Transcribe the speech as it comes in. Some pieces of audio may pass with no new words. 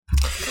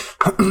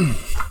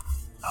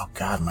Oh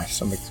God, my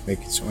stomach's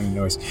making so many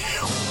noise.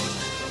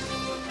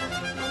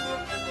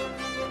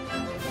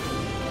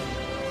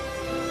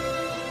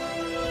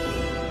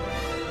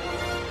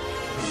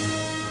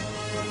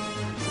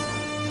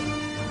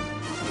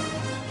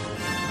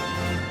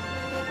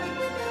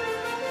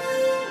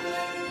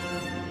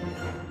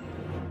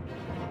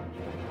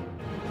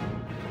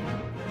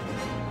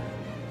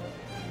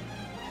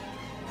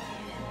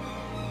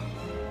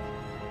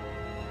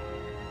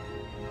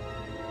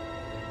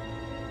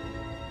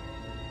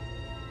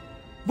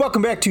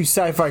 Welcome back to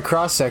Sci-Fi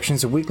Cross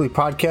Sections, a weekly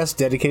podcast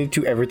dedicated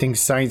to everything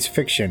science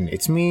fiction.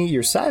 It's me,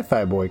 your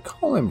sci-fi boy,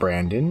 Colin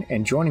Brandon,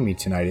 and joining me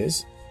tonight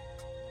is...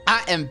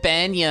 I am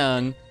Ben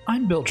Young.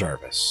 I'm Bill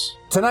Jarvis.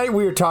 Tonight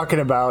we are talking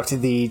about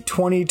the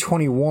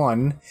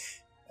 2021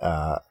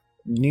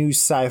 new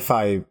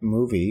sci-fi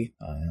movie,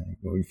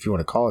 if you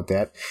want to call it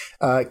that,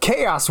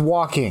 Chaos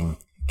Walking.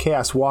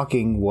 Chaos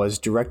Walking was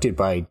directed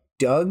by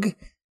Doug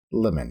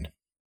Liman,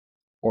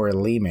 or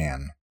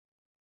Lehman,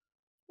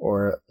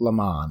 or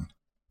Lemon.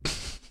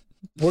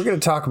 We're going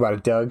to talk about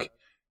it, Doug,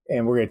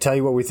 and we're going to tell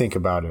you what we think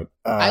about it.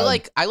 I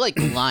like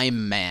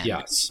Lime Man.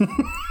 Yes.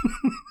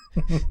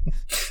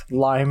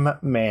 Lime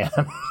Man.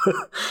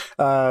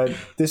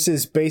 This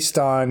is based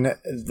on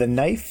The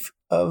Knife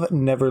of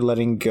Never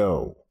Letting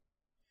Go.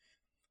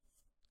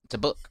 It's a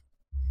book.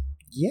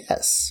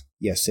 Yes.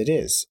 Yes, it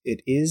is.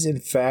 It is,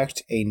 in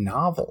fact, a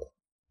novel.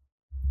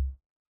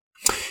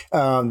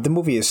 The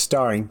movie is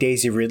starring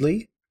Daisy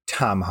Ridley,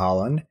 Tom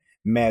Holland,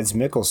 Mads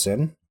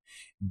Mikkelsen,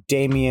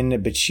 Damien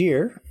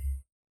Bachir,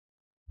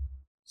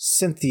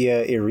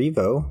 Cynthia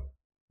Erivo,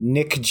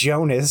 Nick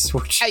Jonas,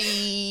 which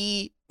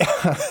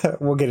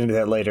we'll get into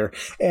that later,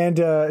 and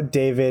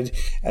David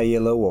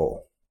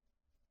Oyelowo.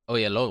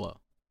 Oyelowo.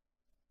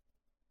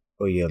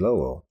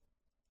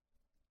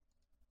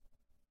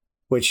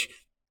 Which,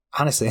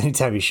 honestly,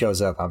 anytime he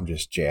shows up, I'm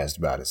just jazzed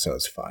about it, so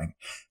it's fine.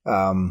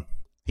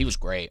 He was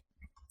great.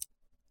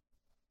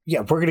 Yeah,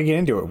 we're going to get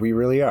into it. We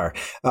really are.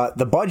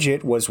 The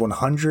budget was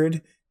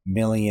 $100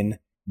 million.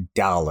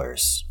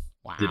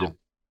 Wow. Did it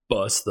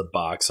bust the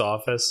box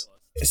office?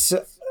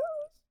 So,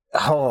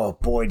 oh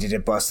boy, did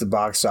it bust the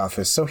box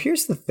office. So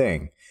here's the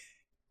thing.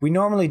 We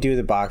normally do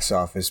the box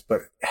office,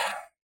 but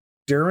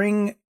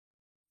during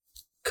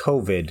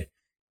COVID,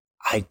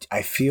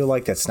 I feel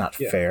like that's not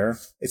fair.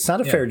 It's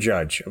not a fair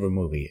judge of a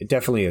movie. It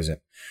definitely isn't,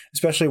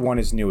 especially one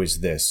as new as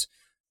this.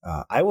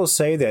 I will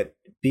say that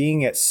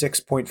being at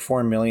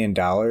 $6.4 million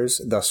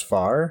thus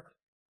far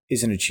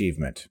is an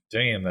achievement.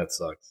 Damn, that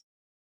sucks.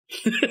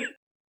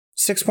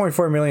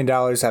 $6.4 million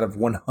out of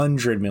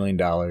 $100 million.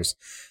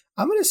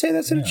 I'm going to say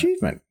that's an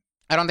achievement.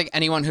 I don't think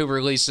anyone who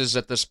releases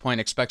at this point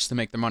expects to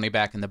make their money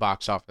back in the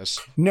box office.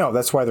 No,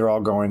 that's why they're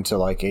all going to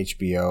like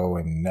HBO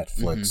and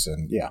Netflix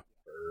and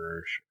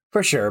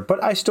For sure.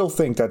 But I still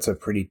think that's a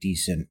pretty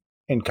decent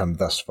income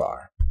thus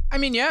far. I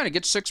mean, yeah, to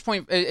get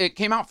it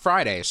came out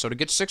Friday, so to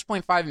get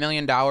 $6.5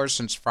 million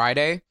since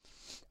Friday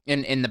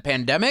in the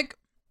pandemic,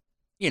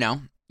 you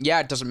know, yeah,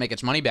 it doesn't make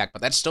its money back,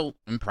 but that's still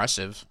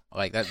impressive.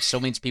 Like, that still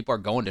means people are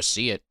going to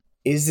see it.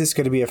 Is this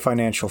going to be a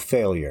financial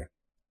failure?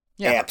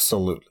 Yeah.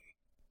 Absolutely.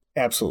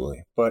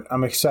 But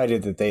I'm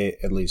excited that they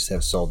at least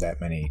have sold that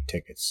many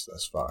tickets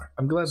thus far.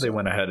 I'm glad they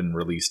went ahead and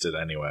released it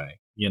anyway,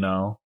 you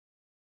know?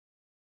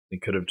 They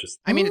could have just...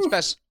 I mean, it's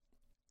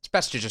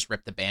best to just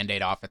rip the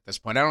Band-Aid off at this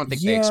point. I don't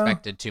think they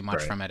expected too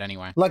much from it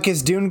anyway. Like,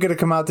 is Dune going to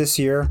come out this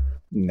year?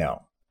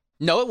 No.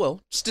 No, it will.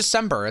 It's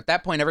December. At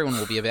that point, everyone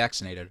will be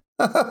vaccinated.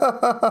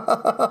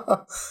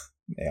 Yeah.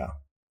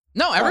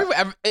 No,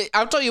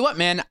 I'll tell you what,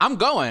 man. I'm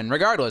going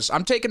regardless.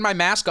 I'm taking my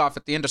mask off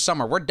at the end of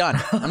summer. We're done.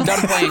 I'm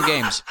done playing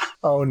games.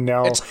 Oh,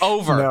 no. It's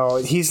over. No,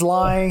 he's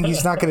lying.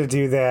 He's not going to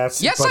do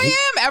that. Yes, I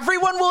am.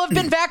 Everyone will have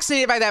been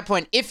vaccinated by that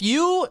point. If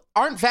you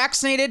aren't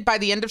vaccinated by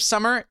the end of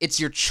summer, it's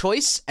your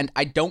choice, and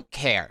I don't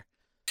care.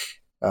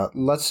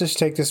 Let's just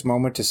take this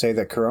moment to say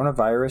that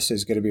coronavirus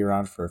is going to be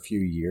around for a few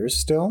years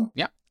still.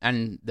 Yeah,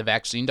 and the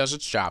vaccine does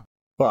its job.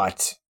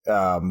 But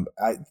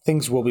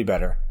things will be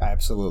better.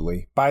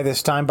 Absolutely. By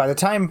the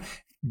time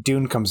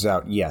Dune comes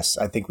out, yes,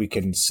 I think we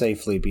can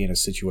safely be in a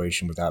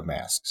situation without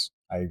masks.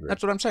 I agree.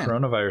 That's what I'm saying.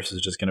 Coronavirus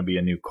is just going to be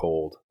a new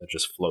cold that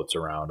just floats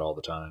around all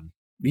the time.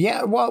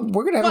 Yeah, well,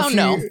 we're going to have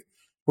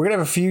we're going to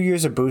have a few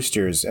years of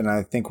boosters, and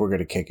I think we're going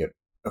to kick it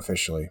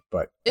officially.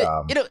 But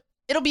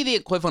it'll be the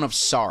equivalent of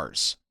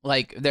SARS.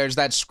 Like, there's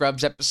that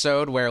Scrubs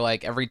episode where,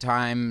 like, every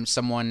time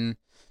someone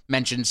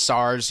mentions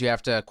SARS, you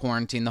have to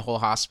quarantine the whole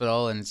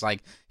hospital, and it's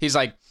like, he's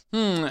like,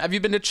 have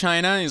you been to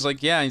China? He's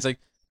like, yeah. He's like,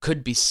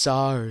 could be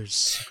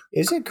SARS.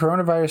 Isn't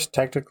coronavirus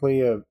technically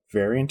a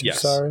variant of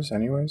SARS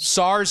anyways?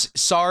 SARS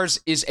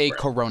is a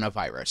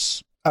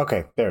coronavirus.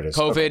 Okay, there it is.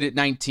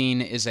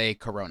 COVID-19 is a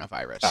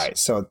coronavirus. All right,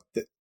 so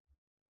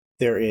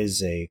there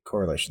is a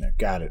correlation there.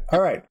 Got it.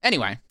 All right.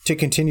 Anyway. To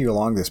continue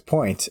along this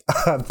point,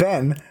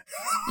 Ben,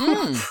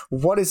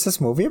 what is this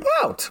movie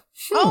about?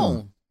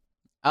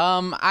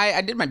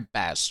 I did my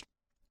best.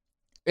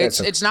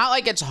 It's not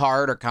like it's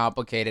hard or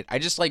complicated. I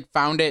just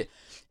found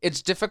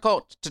it's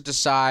difficult to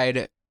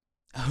decide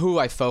who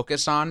I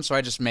focus on, so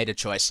I just made a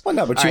choice. Well,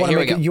 no, but All you right, want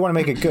to here we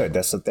make go. it good.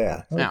 That's what they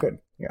are. Oh, Yeah. good.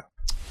 Yeah.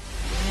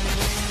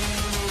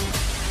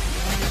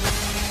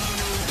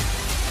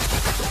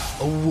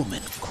 A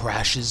woman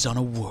crashes on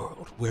a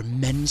world where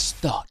men's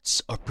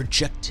thoughts are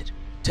projected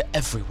to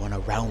everyone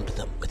around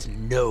them with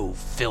no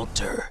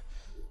filter.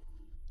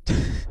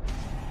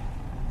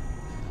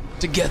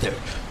 Together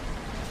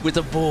with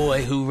a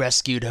boy who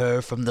rescued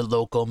her from the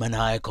local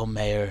maniacal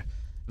mayor,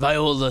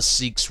 Viola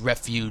seeks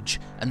refuge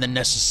and the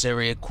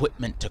necessary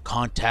equipment to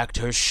contact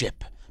her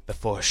ship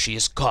before she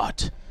is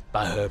caught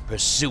by her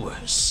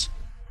pursuers.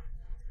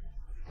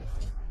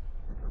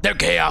 They're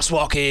chaos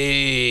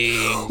walking!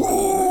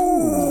 Ooh.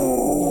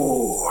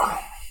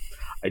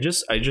 I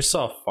just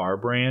saw Far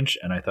Branch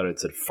and I thought it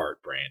said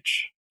Fart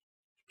Branch.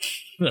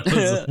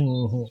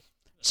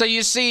 So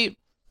you see,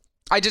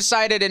 I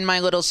decided in my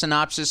little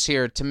synopsis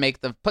here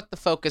to put the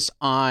focus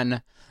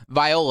on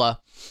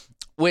Viola,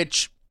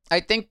 which I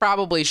think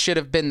probably should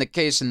have been the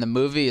case in the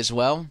movie as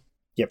well.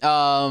 Yep.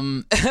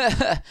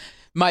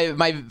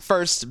 My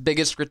first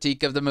biggest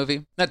critique of the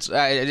movie. That's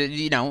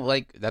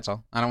that's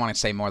all. I don't want to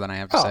say more than I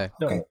have to say.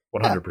 Okay. No,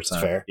 100%.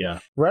 That's fair. Yeah.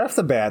 Right off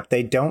the bat,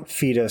 they don't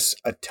feed us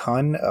a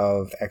ton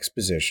of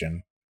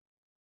exposition.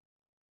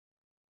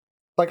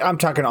 Like, I'm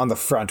talking on the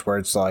front where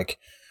it's like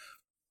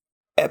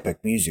epic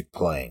music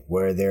playing,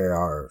 where there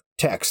are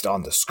text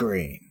on the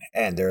screen,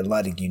 and they're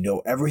letting you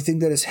know everything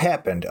that has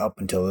happened up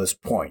until this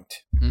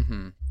point.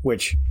 Mm-hmm.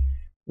 Which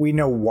we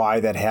know why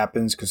that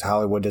happens, because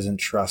Hollywood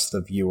doesn't trust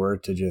the viewer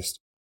to just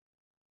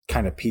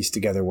kind of piece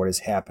together what is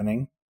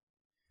happening.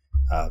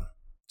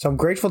 So I'm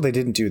grateful they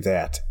didn't do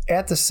that.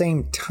 At the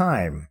same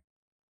time,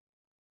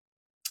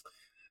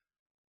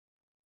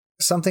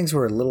 some things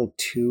were a little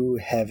too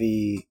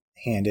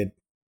heavy-handed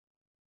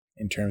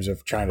in terms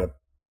of trying to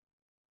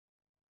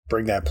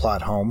bring that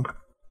plot home.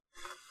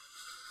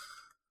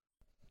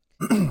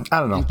 I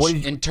don't know.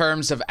 In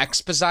terms of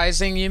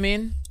exposizing, you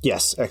mean?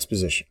 Yes,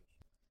 exposition.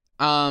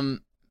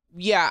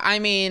 Yeah, I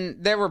mean,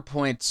 there were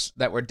points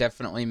that were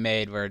definitely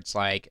made where it's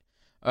like,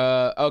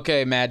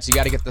 okay, Mads, you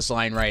got to get this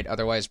line right,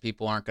 otherwise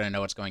people aren't going to know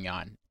what's going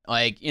on.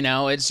 Like,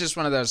 it's just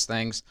one of those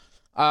things.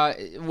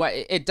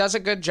 It does a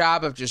good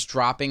job of just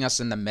dropping us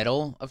in the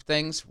middle of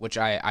things, which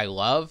I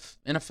love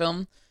in a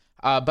film.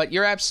 But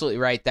you're absolutely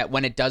right that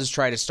when it does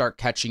try to start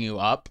catching you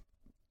up,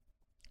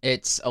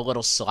 it's a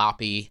little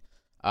sloppy.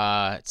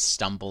 It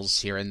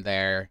stumbles here and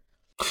there.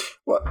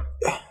 Well,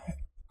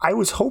 I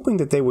was hoping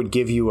that they would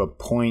give you a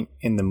point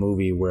in the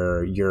movie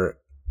where you're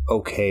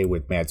okay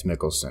with Mads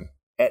Mikkelsen.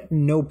 At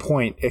no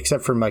point,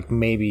 except for like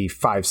maybe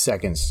 5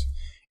 seconds,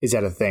 is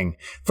that a thing.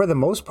 For the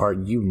most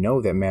part, you know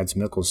that Mads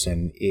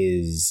Mikkelsen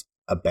is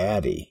a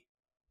baddie.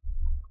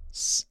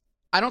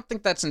 I don't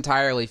think that's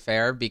entirely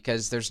fair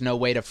because there's no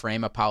way to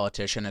frame a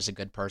politician as a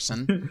good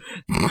person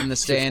in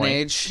this day and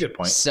age. Good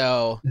point.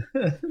 So,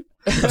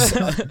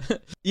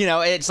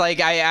 it's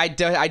like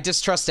I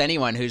distrust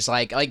anyone who's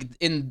like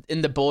in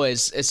The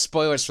Boys. It's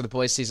spoilers for The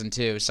Boys season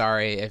 2.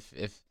 Sorry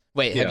if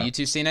wait, have you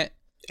two seen it?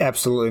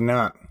 Absolutely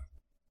not.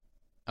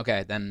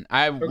 Okay, then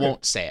I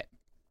won't say it.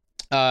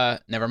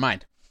 Never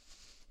mind.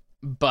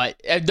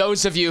 But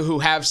those of you who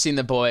have seen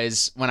The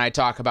Boys, when I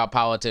talk about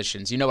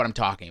politicians, you know what I'm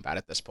talking about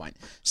at this point.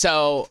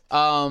 So,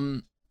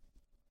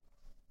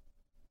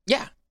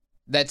 yeah,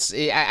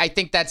 I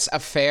think that's a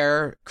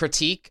fair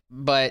critique,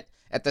 but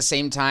at the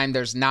same time,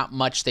 there's not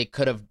much they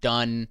could have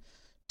done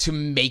to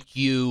make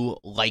you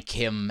like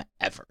him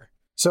ever.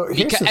 So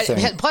here's the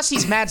thing. Plus,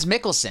 he's Mads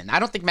Mikkelsen. I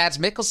don't think Mads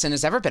Mikkelsen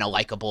has ever been a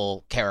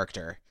likable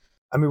character.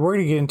 I mean, we're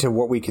going to get into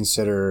what we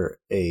consider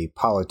a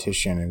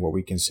politician and what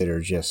we consider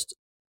just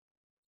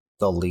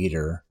the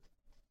leader.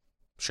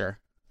 Sure.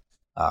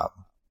 I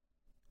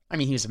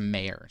mean, he was a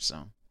mayor,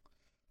 so.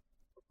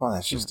 Well,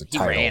 that's just a he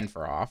title. Ran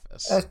for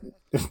office.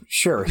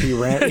 Sure, he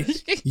ran.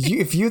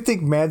 If you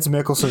think Mads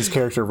Mikkelsen's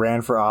character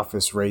ran for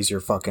office, raise your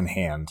fucking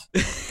hand.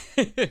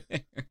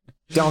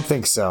 Don't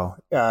think so.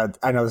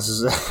 I know this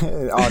is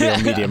an audio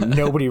medium.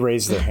 Nobody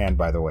raised their hand,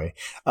 by the way.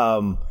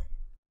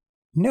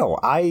 No,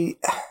 I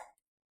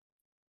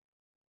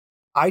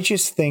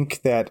just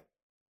think that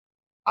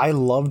I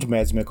loved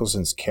Mads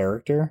Mikkelsen's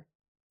character.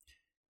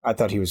 I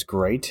thought he was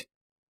great.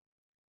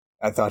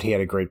 I thought he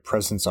had a great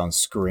presence on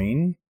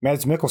screen.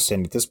 Mads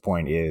Mikkelsen at this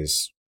point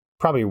is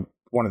probably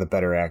one of the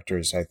better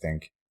actors, I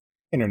think,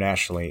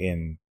 internationally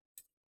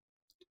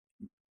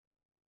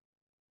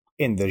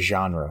in the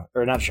genre.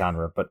 Or not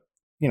genre, but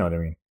you know what I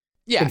mean.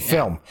 Yeah. In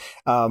film.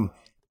 And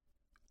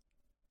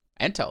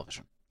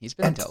television. He's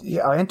been in television.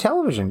 Yeah, and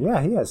television.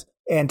 Yeah, he has.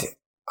 And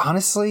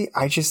honestly,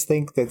 I just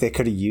think that they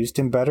could have used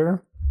him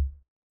better.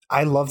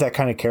 I love that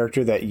kind of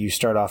character that you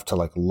start off to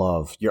like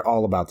love. You're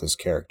all about this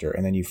character,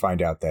 and then you find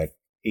out that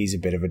he's a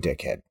bit of a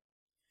dickhead.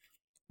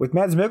 With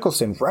Mads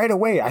Mikkelsen, right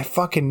away, I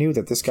fucking knew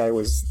that this guy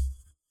was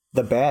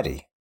the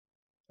baddie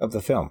of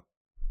the film.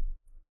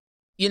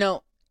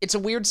 It's a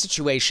weird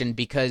situation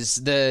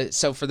because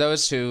so for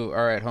those who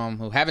are at home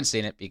who haven't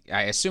seen it,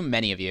 I assume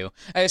many of you,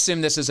 I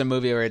assume this is a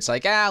movie where it's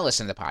like,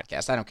 listen to the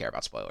podcast. I don't care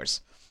about spoilers.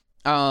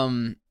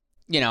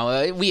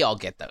 we all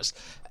get those.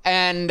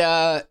 And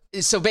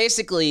so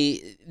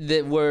basically,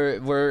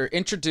 we're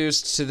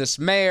introduced to this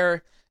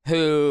mayor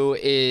who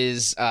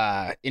is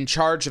in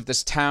charge of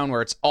this town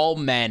where it's all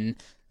men.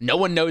 No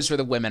one knows where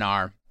the women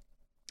are.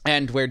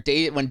 And when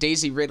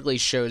Daisy Ridley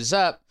shows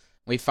up,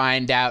 we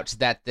find out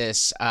that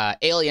this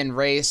alien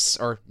race,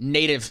 or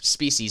native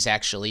species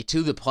actually,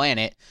 to the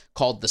planet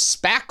called the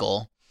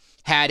Spackle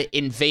had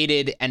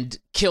invaded and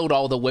killed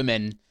all the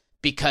women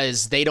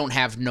because they don't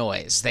have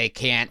noise. They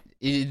can't,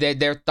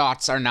 their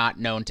thoughts are not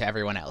known to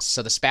everyone else.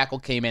 So the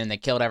Spackle came in and they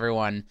killed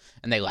everyone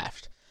and they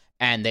left.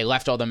 And they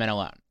left all the men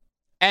alone.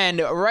 And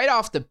right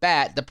off the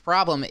bat, the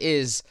problem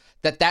is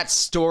that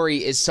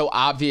story is so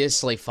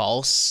obviously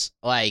false.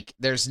 Like,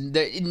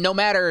 no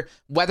matter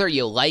whether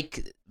you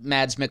like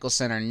Mads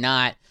Mikkelsen or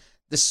not,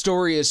 the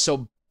story is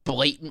so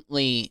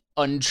blatantly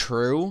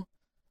untrue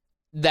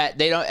that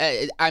they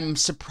don't. I'm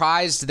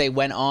surprised they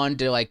went on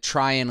to like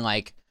try and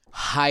like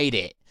hide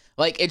it.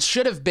 Like, it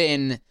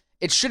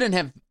shouldn't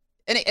have,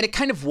 and it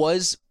kind of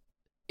was.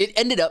 It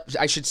ended up,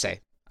 I should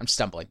say, I'm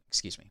stumbling.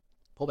 Excuse me.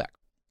 Pull back.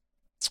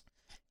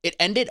 It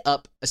ended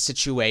up a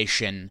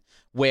situation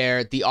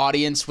where the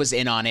audience was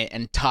in on it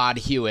and Todd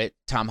Hewitt,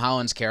 Tom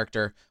Holland's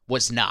character,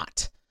 was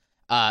not.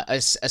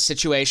 A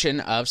situation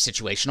of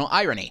situational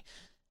irony.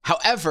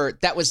 However,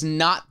 that was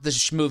not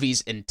the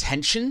movie's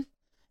intention,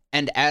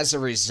 and as a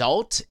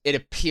result, it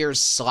appears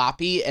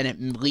sloppy and it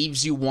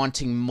leaves you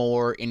wanting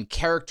more in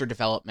character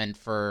development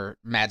for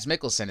Mads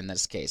Mikkelsen in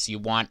this case. You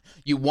want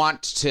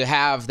to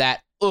have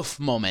that oof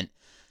moment.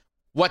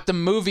 What the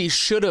movie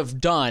should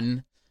have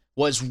done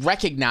was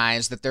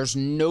recognize that there's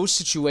no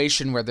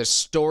situation where the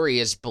story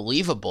is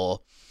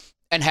believable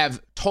and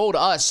have told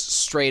us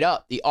straight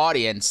up, the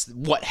audience,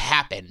 what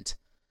happened.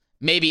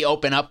 Maybe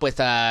open up with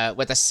a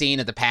scene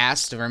of the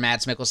past where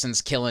Mads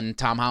Mikkelsen's killing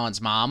Tom Holland's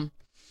mom.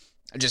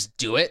 Just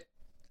do it.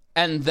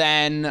 And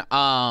then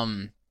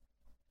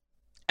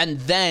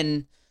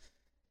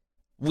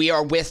we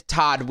are with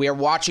Todd. We are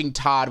watching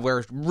Todd.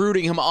 We're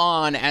rooting him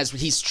on as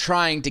he's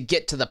trying to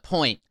get to the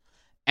point.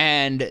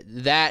 And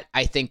that,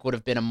 I think, would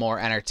have been a more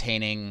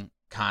entertaining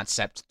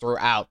concept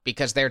throughout,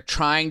 because they're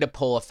trying to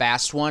pull a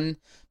fast one,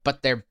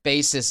 but their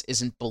basis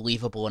isn't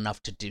believable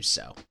enough to do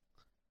so.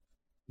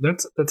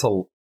 That's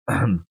a,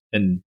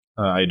 and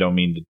I don't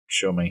mean to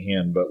show my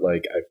hand, but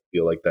like, I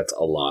feel like that's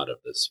a lot of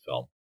this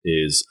film.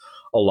 Is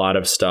a lot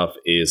of stuff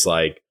is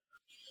like,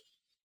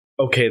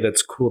 okay,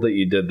 that's cool that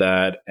you did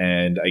that,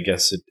 and I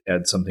guess it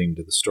adds something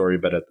to the story,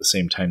 but at the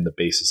same time, the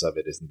basis of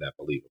it isn't that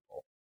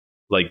believable.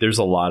 Like, there's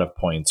a lot of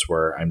points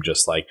where I'm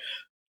just like,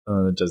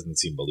 it doesn't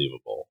seem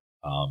believable.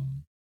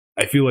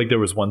 I feel like there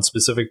was one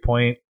specific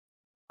point,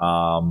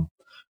 and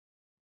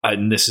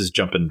this is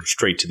jumping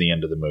straight to the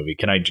end of the movie.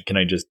 Can I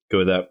just go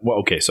with that? Well,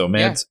 okay, so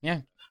Mads.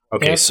 Yeah.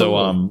 Okay, yeah, so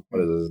what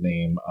is his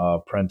name?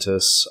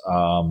 Prentice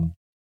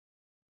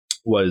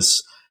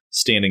was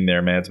standing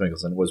there. Mads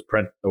Mikkelsen was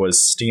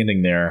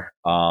standing there,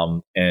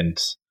 and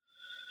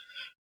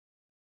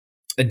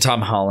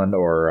Tom Holland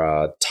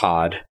or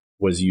Todd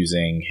was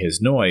using his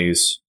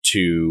noise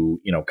to,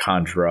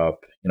 conjure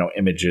up,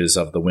 images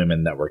of the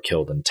women that were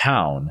killed in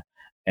town.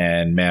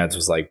 And Mads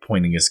was like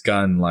pointing his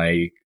gun,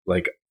 like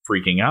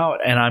freaking out.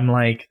 And I'm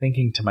like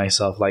thinking to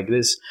myself, like,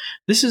 this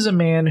is a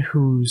man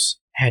who's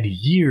had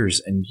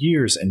years and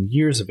years and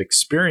years of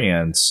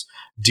experience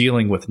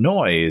dealing with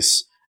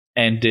noise.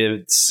 And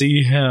to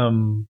see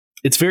him,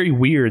 it's very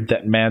weird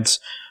that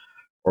Mads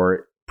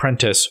or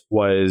Prentice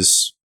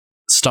was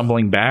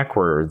stumbling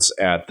backwards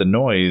at the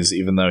noise,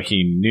 even though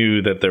he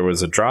knew that there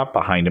was a drop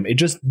behind him. It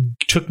just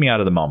took me out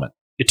of the moment.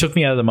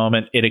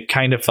 It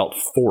kind of felt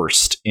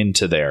forced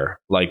into there.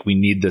 Like, we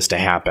need this to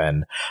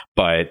happen,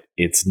 but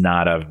it's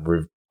not a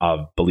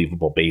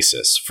believable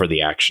basis for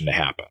the action to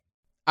happen.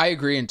 I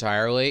agree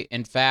entirely.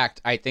 In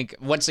fact, I think,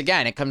 once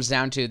again, it comes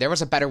down to there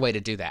was a better way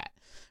to do that,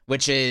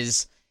 which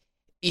is,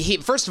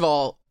 first of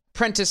all,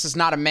 Prentice is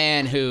not a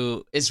man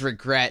who has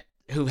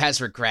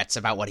regrets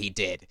about what he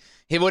did.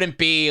 He wouldn't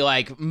be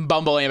like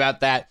bumbling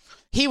about that.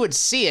 He would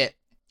see it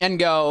and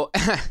go,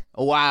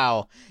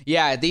 wow,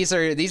 yeah, these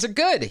are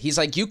good. He's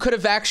like, you could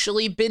have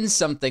actually been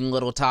something,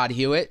 little Todd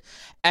Hewitt.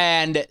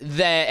 And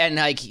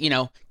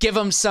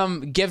give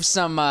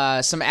some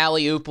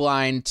alley-oop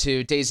line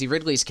to Daisy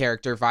Ridley's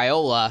character,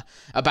 Viola,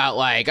 about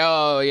like,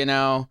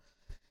 oh,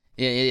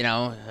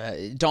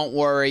 don't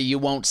worry, you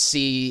won't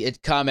see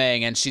it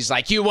coming. And she's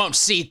like, you won't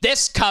see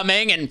this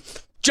coming, and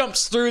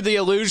jumps through the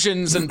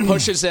illusions and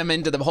pushes him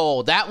into the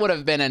hole. That would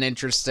have been an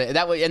interesting,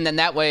 and then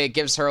that way it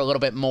gives her a little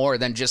bit more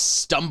than just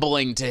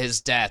stumbling to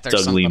his death or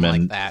Doug something Lehman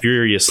like that.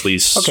 Furiously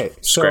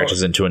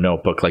scratches into a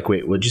notebook like,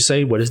 wait, what'd you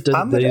say? What is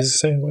Daisy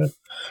say? What?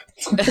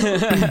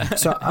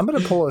 So I'm going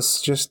to pull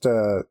us just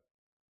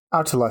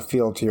out to left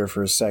field here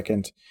for a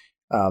second.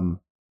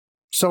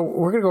 So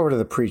we're going to go over to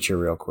The Preacher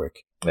real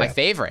quick. My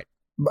favorite.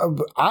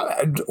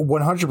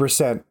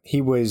 100%.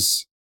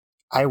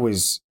 I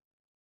was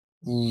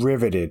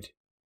riveted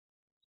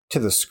to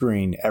the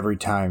screen every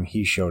time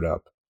he showed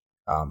up.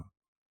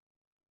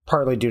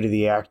 partly due to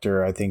the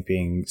actor, I think,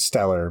 being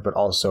stellar, but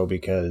also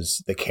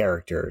because the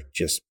character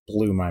just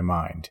blew my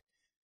mind.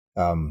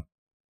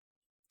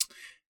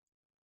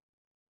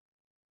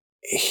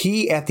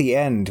 He, at the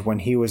end, when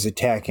he was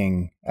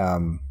attacking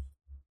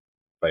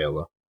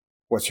Viola.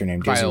 What's her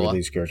name? Daisy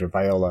Ridley's character,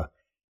 Viola.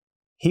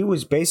 He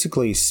was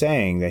basically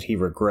saying that he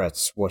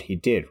regrets what he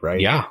did, right?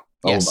 Yeah.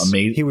 Yes. Oh,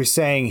 amazing. He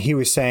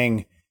was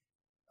saying,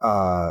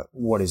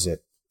 what is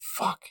it?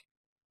 Fuck.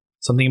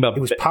 Something about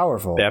it was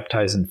powerful.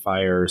 Baptized in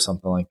fire or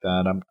something like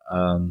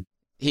that.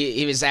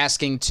 He was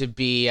asking to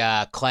be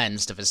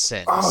cleansed of his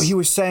sins. Oh, he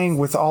was saying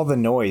with all the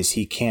noise,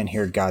 he can't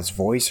hear God's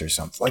voice or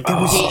something. Like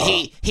that was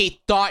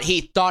he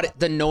thought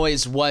the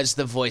noise was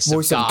the voice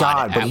of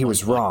God, but he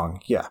was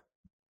wrong. Yeah,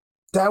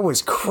 that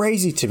was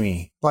crazy to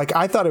me. Like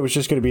I thought it was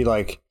just going to be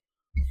like,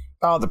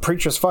 oh, the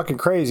preacher's fucking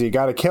crazy,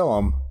 got to kill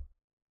him.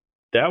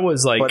 That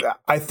was like, but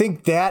I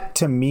think that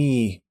to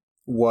me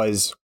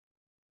was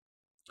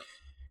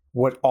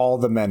what all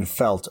the men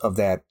felt of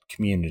that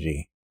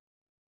community.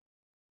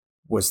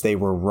 Was they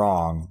were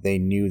wrong. They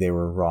knew they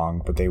were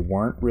wrong, but they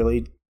weren't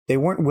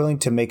willing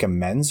to make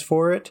amends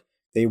for it.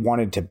 They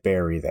wanted to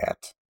bury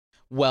that.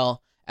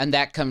 Well, and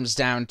that comes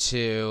down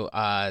to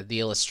the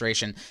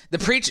illustration.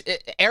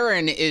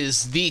 Aaron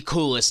is the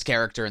coolest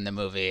character in the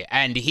movie,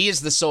 and he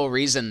is the sole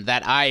reason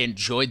that I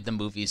enjoyed the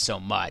movie so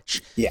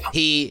much. Yeah.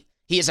 He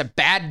is a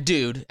bad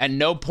dude, and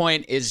no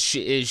point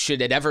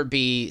should it ever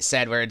be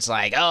said where it's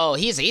like, oh,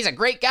 he's a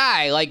great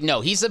guy. Like,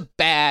 no, he's a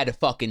bad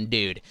fucking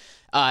dude.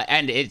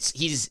 And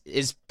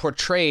he's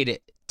portrayed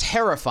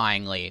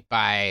terrifyingly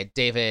by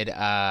David.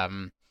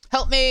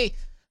 Help me,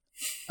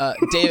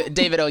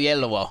 David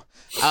Oyelowo.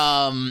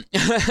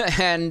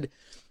 And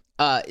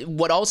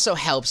what also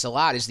helps a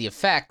lot is the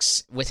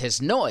effects with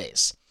his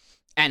noise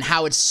and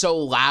how it's so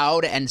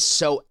loud and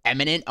so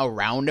eminent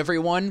around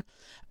everyone.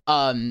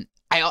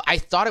 I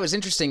thought it was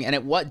interesting, and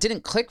it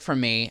didn't click for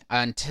me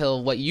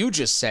until what you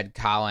just said,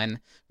 Colin,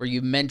 where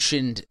you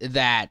mentioned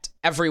that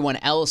everyone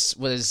else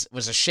was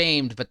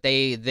ashamed, but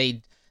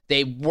they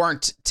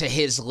weren't to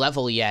his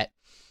level yet.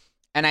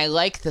 And I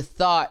like the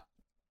thought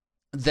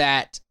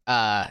that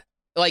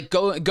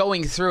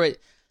going through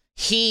it,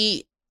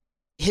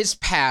 his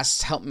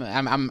past help me.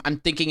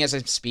 I'm thinking as I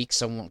speak,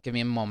 so give me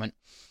a moment.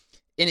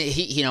 And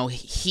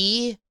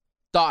he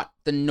thought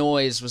the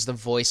noise was the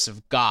voice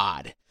of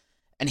God.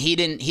 And he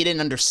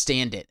didn't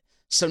understand it.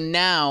 So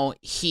now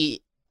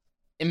he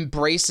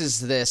embraces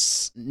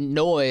this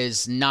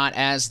noise not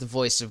as the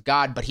voice of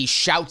God, but he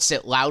shouts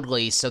it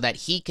loudly so that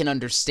he can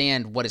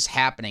understand what is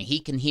happening. He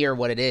can hear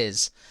what it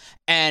is.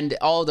 And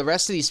all the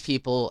rest of these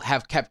people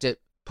have kept it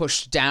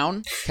pushed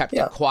down, kept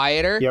it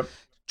quieter,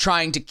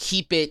 trying to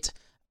keep it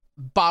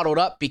bottled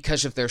up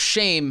because of their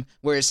shame,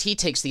 whereas he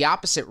takes the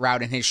opposite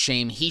route in his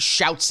shame. He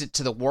shouts it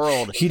to the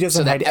world. He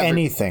doesn't hide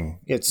anything.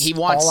 He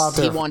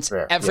wants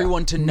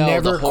everyone to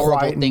know the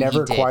horrible thing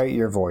never he did. Quiet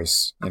your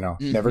voice,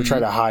 never try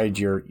to hide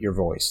your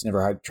voice,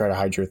 never try to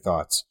hide your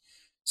thoughts.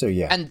 So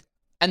yeah.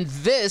 And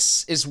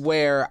this is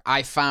where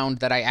I found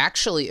that I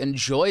actually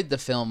enjoyed the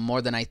film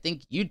more than I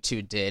think you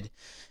two did,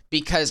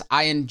 because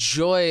I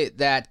enjoy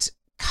that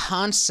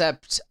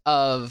concept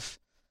of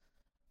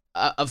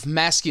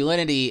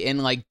masculinity in,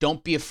 like,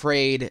 don't be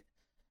afraid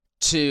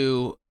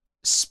to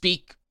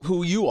speak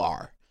who you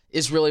are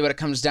is really what it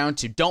comes down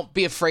to. Don't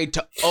be afraid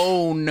to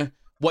own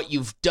what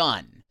you've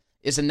done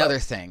is another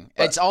thing.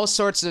 It's all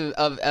sorts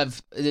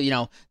of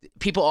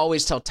people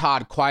always tell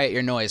Todd, quiet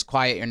your noise,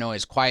 quiet your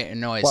noise, quiet your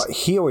noise. Well,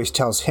 he always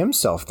tells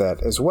himself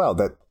that as well.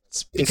 That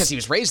it's because he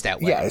was raised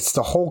that way. Yeah, it's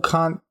the whole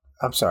I'm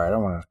sorry, I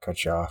don't want to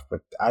cut you off,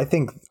 but I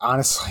think,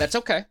 honestly... That's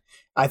okay.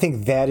 I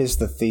think that is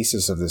the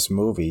thesis of this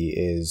movie,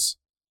 is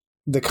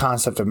the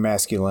concept of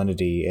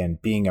masculinity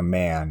and being a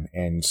man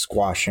and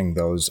squashing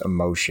those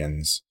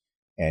emotions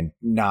and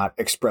not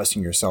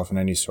expressing yourself in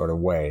any sort of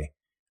way.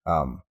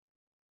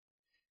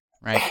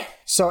 Right.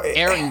 So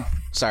Aaron,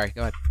 sorry,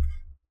 go ahead.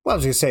 Well, I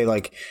was going to say,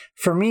 like,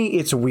 for me,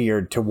 it's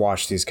weird to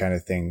watch these kind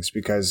of things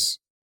because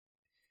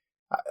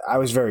I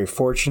was very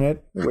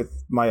fortunate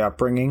with my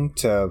upbringing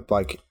to,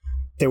 like,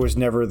 there was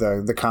never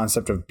the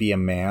concept of be a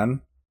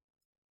man,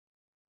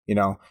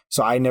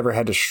 so I never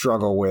had to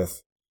struggle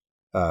with,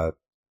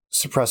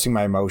 suppressing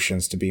my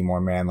emotions to be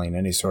more manly in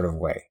any sort of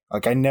way.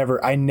 Like I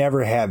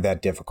never had that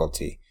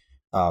difficulty.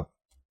 But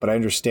I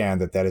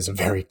understand that is a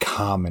very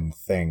common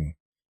thing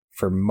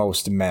for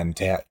most men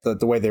to have,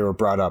 the way they were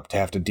brought up to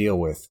have to deal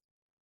with.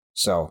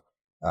 So,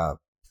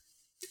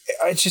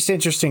 it's just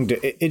interesting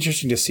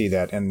to see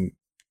that. And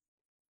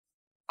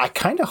I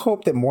kind of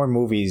hope that more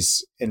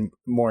movies and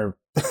more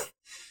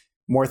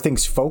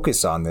things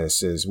focus on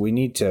this. Is we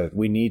need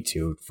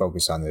to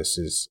focus on this,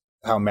 is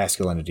how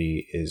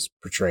masculinity is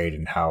portrayed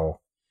and how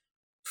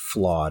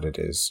flawed it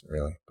is,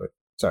 really. But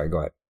sorry, go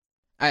ahead.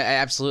 I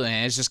absolutely.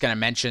 And I was just going to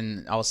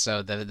mention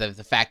also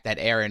the fact that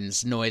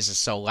Aaron's noise is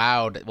so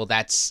loud. Well,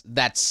 that's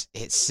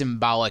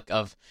symbolic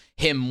of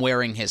him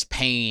wearing his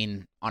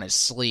pain on his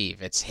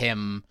sleeve. It's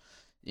him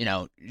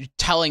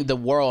telling the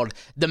world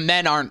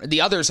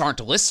the others aren't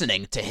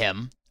listening to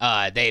him.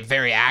 They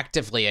very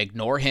actively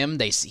ignore him.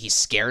 He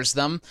scares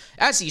them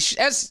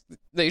as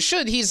they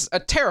should. He's a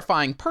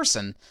terrifying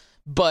person,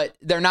 but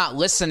they're not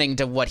listening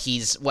to what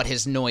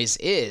his noise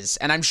is.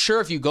 And I'm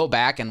sure if you go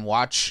back and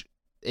watch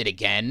it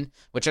again,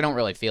 which I don't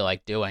really feel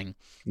like doing,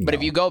 but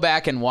if you go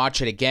back and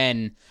watch it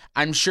again,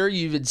 I'm sure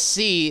you would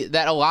see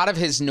that a lot of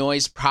his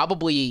noise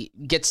probably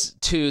gets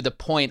to the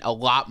point a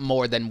lot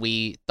more than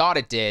we thought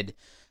it did.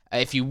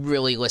 If you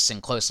really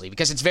listen closely,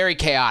 because it's very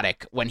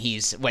chaotic when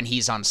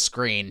he's on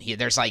screen.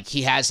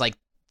 He has like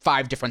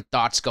 5 different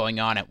thoughts going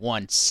on at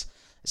once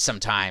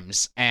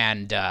sometimes,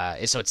 and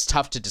so it's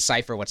tough to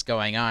decipher what's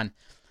going on.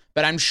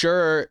 But I'm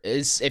sure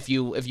if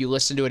you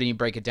listen to it and you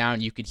break it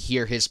down, you could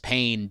hear his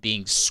pain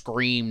being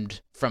screamed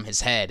from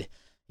his head.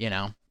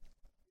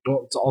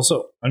 Well, it's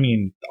also,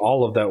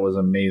 all of that was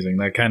amazing.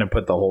 That kind of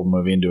put the whole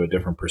movie into a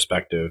different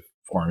perspective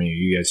for me.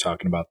 You guys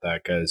talking about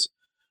that, because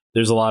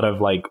there's a lot of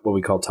like what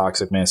we call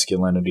toxic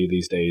masculinity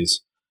these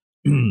days,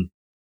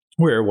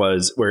 where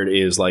it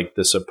is like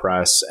the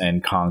suppress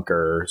and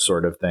conquer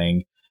sort of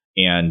thing,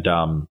 and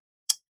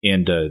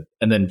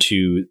then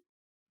to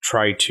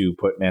try to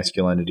put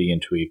masculinity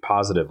into a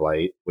positive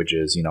light, which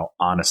is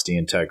honesty,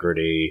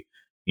 integrity,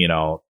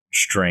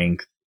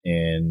 strength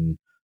in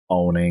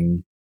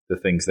owning the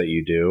things that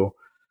you do,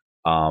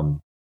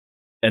 and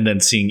then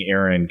seeing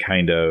Aaron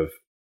kind of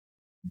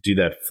do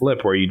that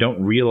flip where you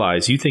don't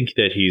realize, you think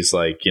that he's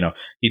like,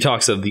 he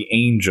talks of the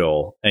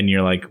angel and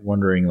you're like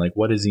wondering like,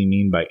 what does he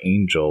mean by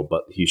angel?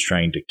 But he's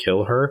trying to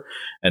kill her.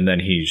 And then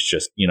he's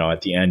just,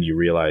 at the end you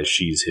realize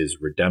she's his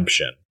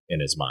redemption in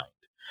his mind,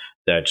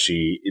 that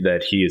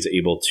he is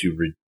able to,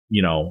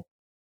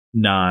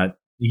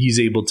 he's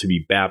able to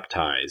be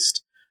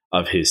baptized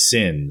of his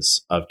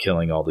sins of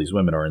killing all these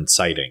women or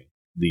inciting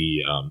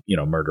the,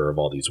 murder of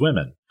all these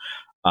women.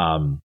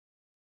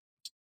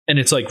 And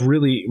it's like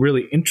really,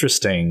 really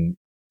interesting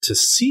to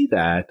see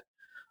that,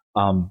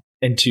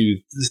 and to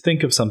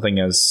think of something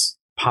as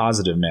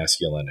positive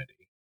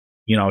masculinity,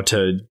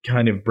 to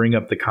kind of bring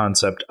up the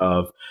concept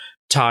of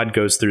Todd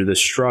goes through the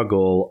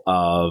struggle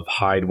of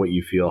hide what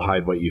you feel,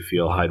 hide what you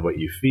feel, hide what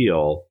you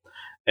feel.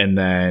 And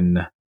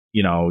then,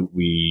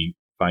 we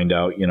find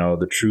out,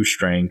 the true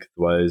strength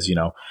was, he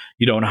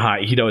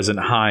doesn't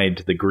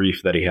hide the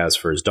grief that he has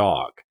for his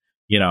dog.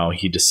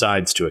 He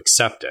decides to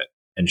accept it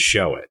and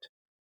show it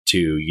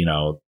to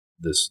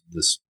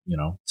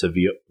to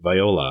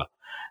Viola,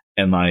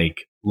 and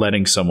like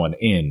letting someone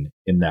in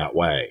that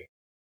way.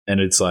 And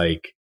it's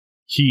like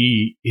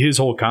his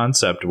whole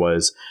concept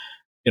was,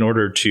 in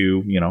order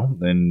to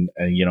in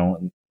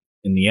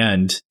the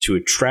end, to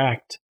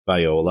attract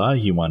Viola,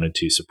 he wanted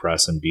to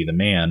suppress and be the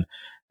man.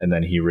 And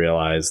then he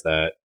realized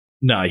that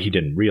he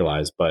didn't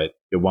realize, but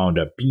it wound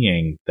up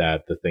being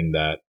that the thing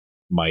that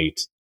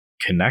might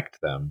connect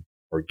them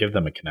or give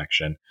them a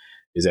connection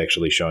is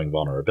actually showing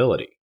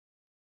vulnerability.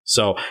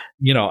 So,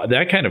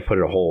 that kind of put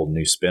a whole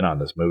new spin on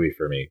this movie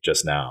for me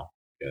just now,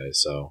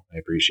 guys. So I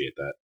appreciate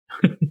that.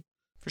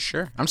 For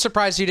sure. I'm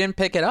surprised you didn't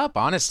pick it up,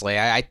 honestly.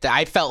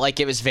 I felt like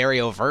it was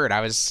very overt.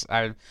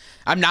 I'm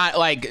not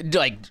like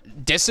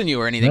dissing you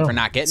or anything for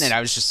not getting it.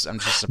 I'm just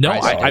surprised. No,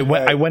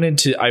 I went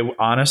into,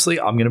 honestly,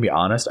 I'm going to be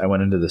honest. I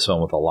went into this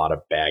film with a lot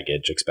of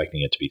baggage,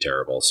 expecting it to be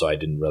terrible. So I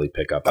didn't really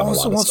pick up on a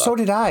lot of stuff. So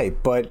did I,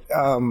 but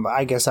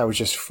I guess I was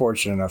just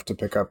fortunate enough to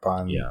pick up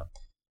on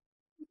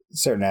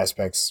certain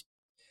aspects.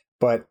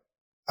 But,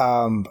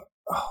 So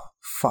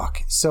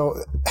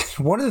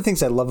one of the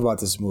things I love about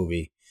this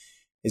movie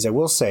is, I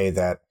will say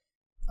that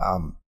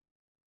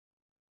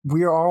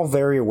we are all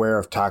very aware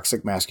of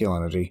toxic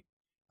masculinity.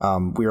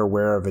 We are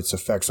aware of its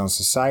effects on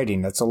society,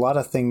 and that's a lot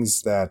of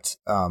things that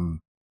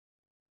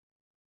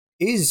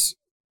is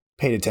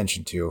paid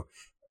attention to.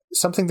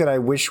 Something that I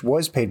wish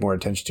was paid more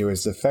attention to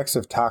is the effects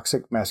of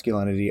toxic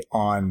masculinity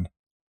on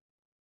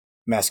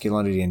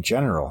masculinity in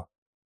general,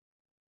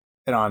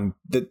 and on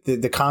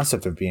the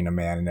concept of being a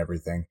man and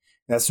everything.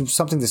 And that's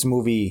something this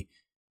movie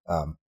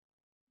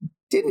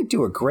didn't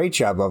do a great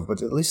job of,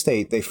 but at least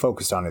they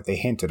focused on it. They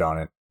hinted on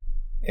it.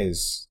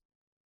 Is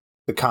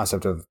the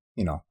concept of,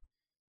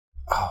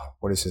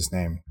 what is his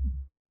name?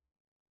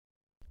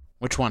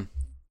 Which one?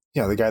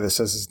 Yeah, the guy that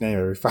says his name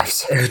every 5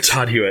 seconds.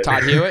 Todd Hewitt.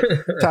 Todd Hewitt?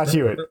 Todd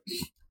Hewitt.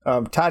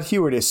 Todd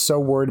Hewitt is so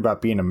worried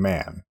about being a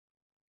man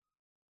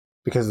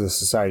because of the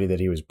society that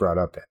he was brought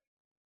up in.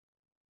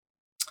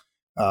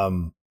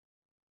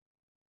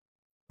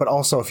 But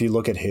also, if you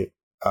look at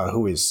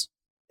who his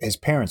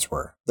parents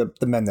were,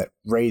 the men that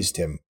raised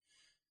him,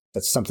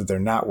 that's something they're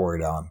not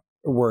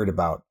worried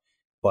about.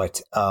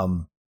 But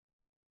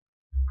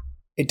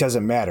it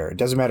doesn't matter. It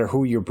doesn't matter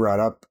who you're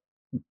brought up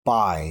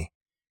by.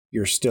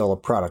 You're still a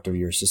product of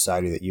your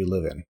society that you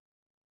live in,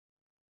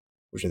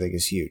 which I think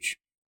is huge.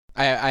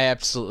 I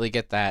absolutely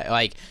get that.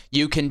 Like,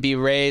 you can be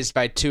raised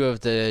by two of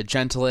the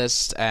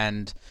gentlest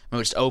and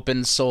most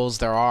open souls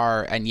there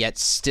are, and yet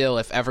still,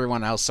 if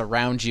everyone else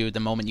around you, the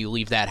moment you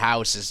leave that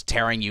house, is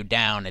tearing you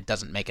down, it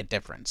doesn't make a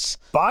difference.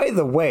 By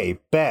the way,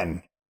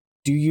 Ben,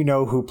 do you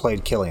know who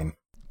played Killian?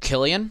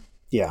 Killian?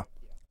 Yeah.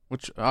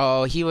 Which?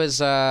 Oh, he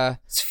was.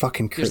 It's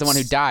fucking Kurt. He was the one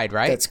who died,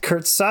 right? That's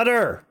Kurt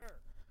Sutter.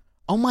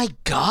 Oh my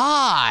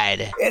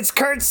God! It's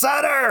Kurt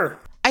Sutter.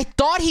 I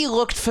thought he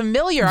looked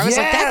familiar. I was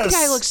like, that Yes!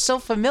 guy looks so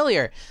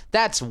familiar.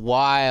 That's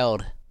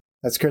wild.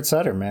 That's Kurt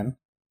Sutter, man.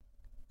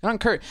 On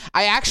Kurt,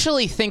 I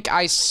actually think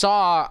I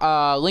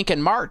saw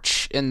Lincoln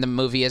March in the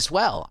movie as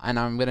well, and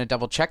I'm gonna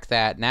double check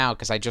that now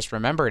because I just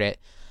remembered it.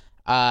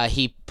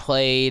 He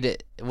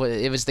played.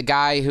 It was the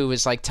guy who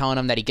was like telling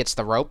him that he gets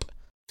the rope.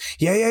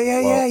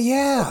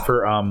 Yeah.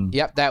 For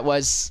Yep, that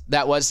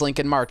was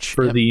Lincoln March.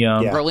 for Yep. the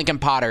Or Lincoln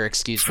Potter,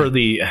 excuse for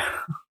me.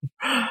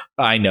 the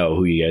I know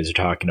who you guys are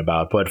talking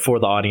about, but for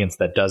the audience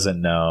that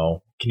doesn't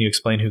know, can you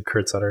explain who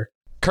Kurt Sutter?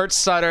 Kurt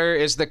Sutter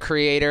is the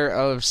creator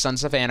of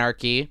Sons of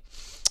Anarchy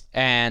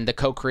and the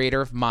co-creator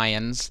of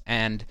Mayans,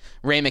 and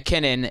Ray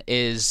McKinnon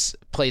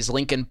plays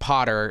Lincoln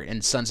Potter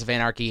in Sons of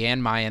Anarchy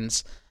and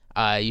Mayans.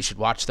 You should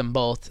watch them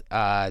both.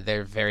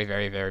 They're very,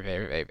 very, very,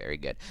 very, very, very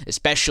good.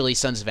 Especially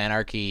Sons of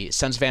Anarchy.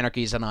 Sons of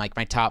Anarchy is on like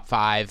my top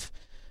 5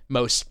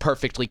 most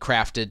perfectly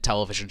crafted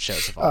television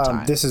shows of all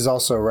time. This is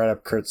also right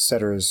up Kurt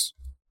Sutter's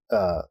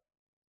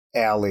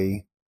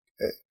alley,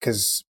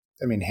 because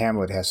I mean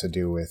Hamlet has to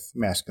do with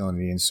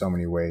masculinity in so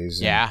many ways.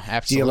 And yeah,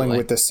 absolutely. dealing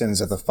with the sins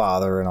of the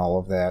father and all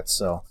of that.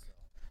 So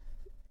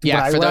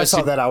yeah, when I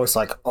saw that, I was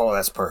like, oh,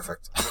 that's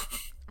perfect.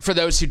 For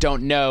those who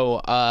don't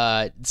know,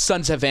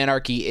 Sons of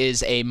Anarchy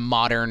is a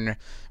modern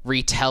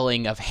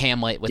retelling of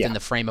Hamlet within the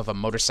frame of a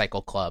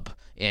motorcycle club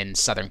in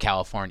Southern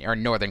California, or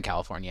Northern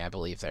California, I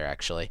believe they're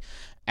actually.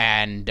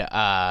 And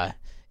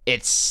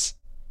it's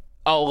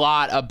a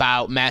lot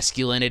about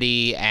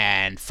masculinity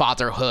and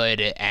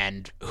fatherhood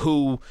and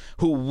who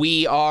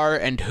we are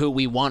and who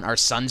we want our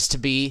sons to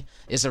be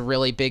is a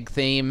really big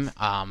theme.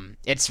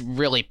 It's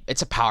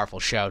a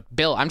powerful show.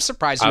 Bill, I'm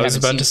surprised you I was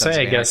haven't about seen to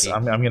say, I guess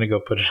Anarchy. I'm going to go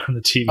put it on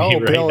the TV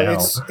right Bill, now.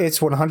 it's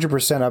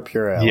 100% up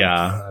your alley.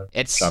 Yeah,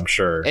 I'm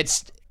sure.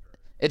 It's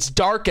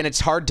dark and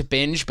it's hard to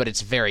binge, but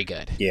it's very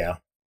good. Yeah.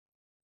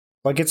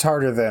 Like, it's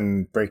harder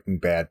than Breaking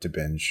Bad to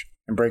binge.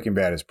 And Breaking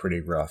Bad is pretty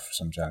rough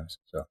sometimes.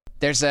 So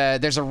There's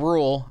a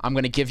rule I'm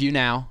going to give you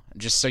now,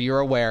 just so you're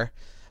aware.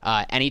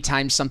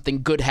 Anytime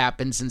something good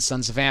happens in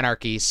Sons of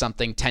Anarchy,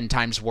 something 10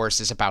 times worse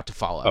is about to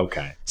follow.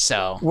 Okay.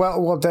 So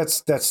well,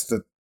 that's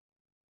the.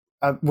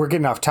 We're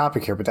getting off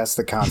topic here, but that's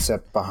the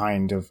concept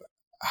behind of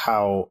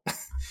how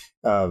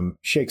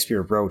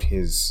Shakespeare wrote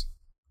his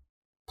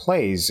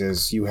plays.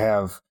 Is you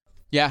have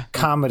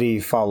comedy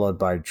followed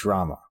by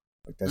drama.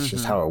 Like that's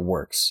just how it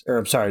works. Or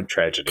I'm sorry,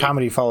 tragedy.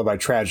 Comedy followed by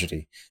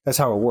tragedy. That's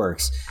how it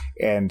works.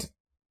 And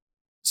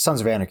Sons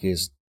of Anarchy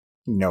is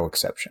no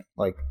exception.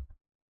 Like,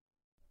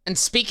 and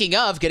speaking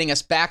of getting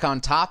us back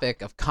on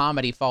topic of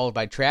comedy followed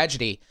by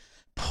tragedy,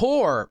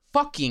 poor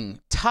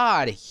fucking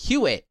Todd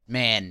Hewitt,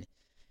 man.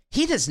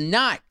 He does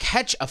not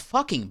catch a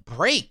fucking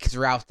break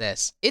throughout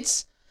this.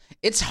 It's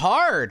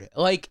hard.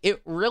 Like,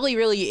 it really,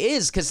 really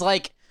is. Because,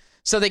 like,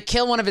 so they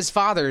kill one of his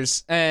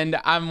fathers, and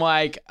I'm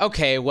like,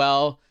 okay,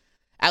 well,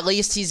 at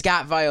least he's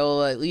got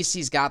Viola. At least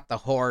he's got the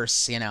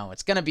horse. You know,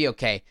 it's going to be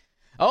okay.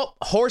 Oh,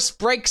 horse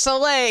breaks a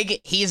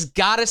leg. He's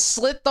got to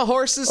slit the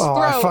horse's throat.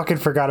 I fucking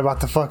forgot about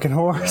the fucking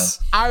horse.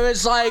 Yeah. I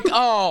was like,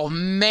 oh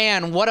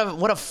man, what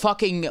a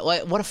fucking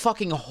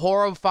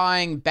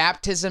horrifying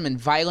baptism and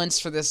violence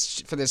for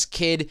this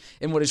kid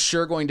in what is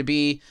sure going to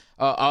be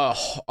a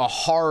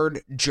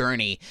hard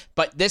journey.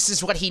 But this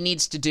is what he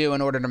needs to do in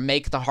order to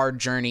make the hard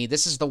journey.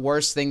 This is the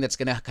worst thing that's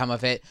going to come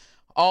of it.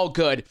 All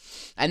good.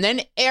 And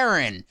then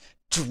Aaron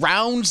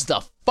drowns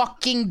the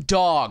fucking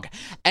dog,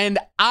 and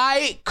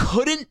I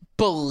couldn't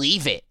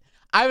believe it.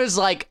 I was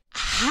like,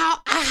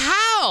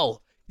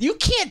 how? You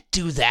can't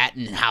do that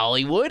in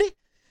Hollywood.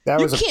 That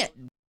was a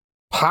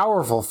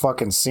powerful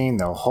fucking scene,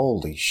 though.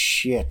 Holy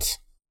shit!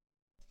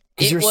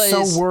 Because you're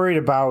so worried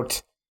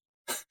about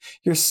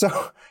you're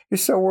so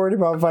worried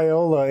about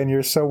Viola, and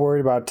you're so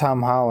worried about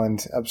Tom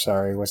Holland. I'm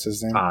sorry, what's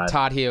his name?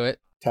 Todd Hewitt.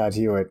 Todd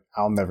Hewitt.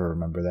 I'll never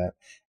remember that.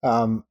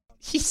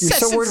 You're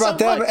so worried about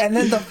them, much. and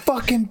then the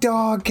fucking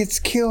dog gets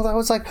killed. I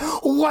was like,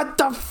 what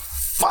the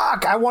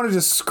fuck? I wanted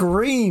to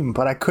scream,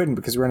 but I couldn't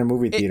because we're in a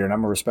movie theater, and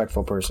I'm a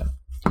respectful person.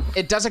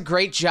 It does a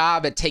great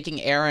job at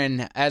taking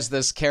Aaron as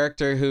this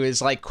character who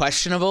is, like,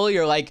 questionable.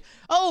 You're like,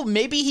 oh,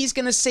 maybe he's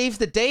going to save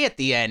the day at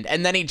the end.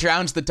 And then he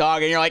drowns the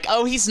dog, and you're like,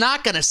 oh, he's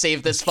not going to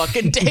save this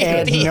fucking day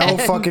at the end. At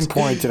no fucking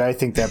point did I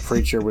think that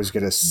preacher was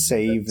going to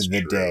save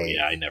the day.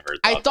 Yeah, I never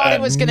I thought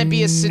it was going to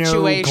be a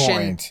situation. No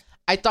point.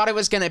 I thought it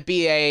was going to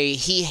be a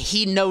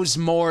he knows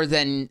more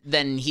than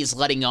he's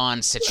letting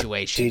on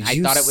situation. Did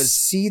you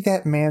see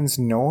that man's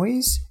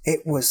noise?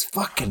 It was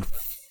fucking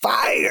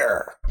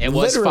fire. It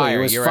was Literally, fire.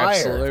 it was You're fire.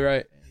 absolutely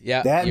right.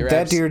 Yeah,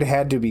 that dude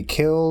had to be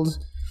killed.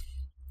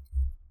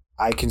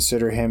 I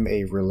consider him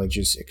a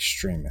religious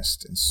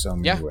extremist in so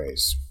many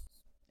ways.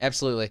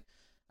 Absolutely.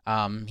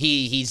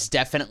 He's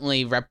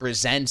definitely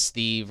represents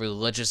the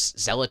religious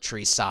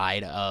zealotry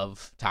side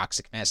of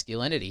toxic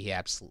masculinity. He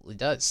absolutely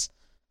does.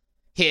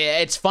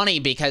 It's funny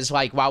because,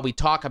 like, while we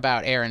talk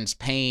about Aaron's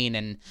pain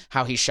and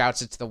how he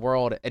shouts it to the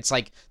world, it's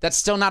like that's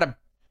still not a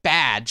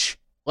badge.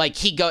 Like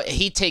he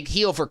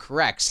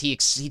overcorrects.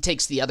 He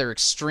takes the other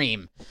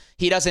extreme.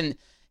 He doesn't,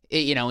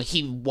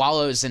 he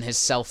wallows in his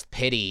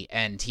self-pity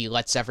and he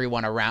lets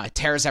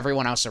tears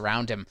everyone else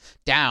around him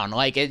down.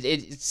 Like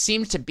it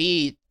seems to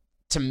be,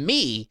 to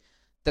me,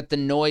 that the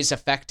noise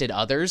affected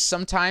others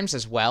sometimes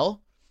as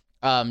well.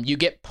 You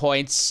get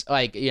points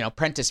like,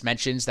 Prentice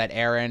mentions that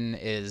Aaron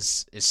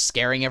is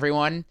scaring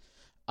everyone.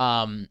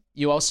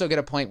 You also get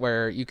a point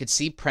where you could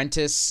see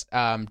Prentice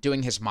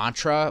doing his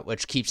mantra,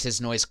 which keeps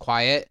his noise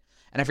quiet.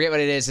 And I forget what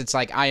it is. It's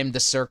like, I am the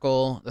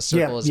circle is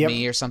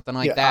me, or something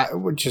like that.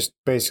 Just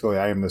basically,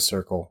 I am the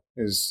circle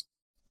is.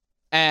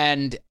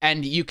 And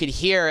you could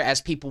hear as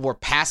people were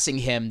passing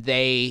him,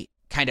 they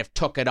kind of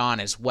took it on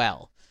as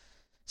well.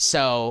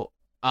 So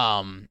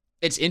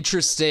it's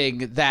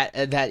interesting that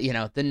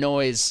the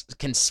noise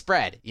can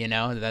spread.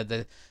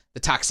 The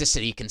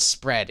toxicity can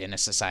spread in a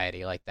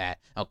society like that.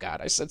 Oh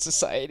God, I said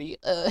society.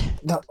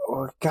 No,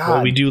 oh God.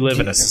 Well, we do live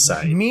in a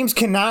society. Memes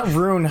cannot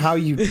ruin how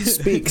you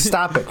speak.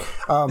 Stop it.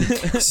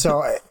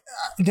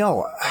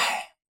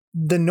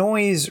 The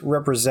noise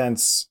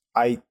represents.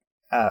 I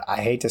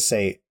hate to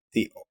say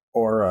the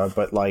aura,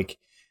 but like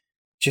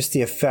just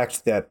the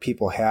effect that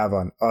people have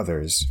on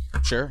others.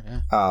 Sure.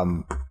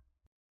 Yeah.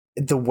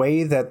 The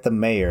way that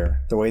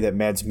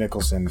Mads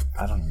Mikkelsen,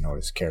 I don't even know what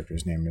his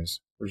character's name is.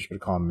 We're just gonna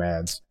call him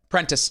Mads.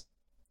 Prentice,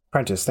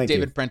 thank you.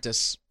 David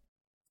Prentice.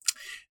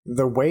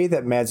 The way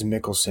that Mads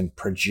Mikkelsen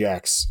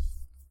projects,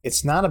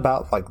 it's not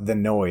about like the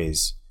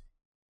noise.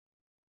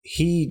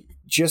 He,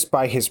 just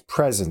by his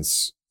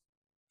presence,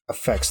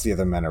 affects the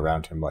other men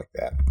around him like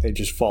that. They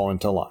just fall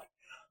into line.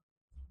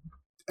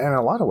 And in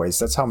a lot of ways,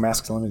 that's how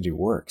masculinity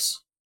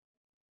works.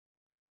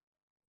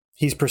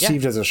 He's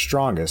perceived as the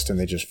strongest, and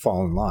they just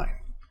fall in line.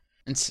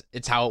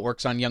 It's how it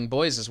works on young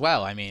boys as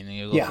well. I mean,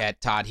 you look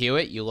at Todd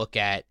Hewitt, you look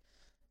at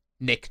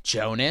Nick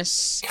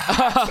Jonas.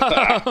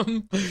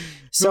 Nick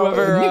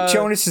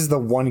Jonas is the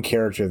one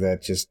character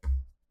that just.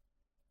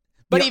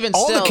 But even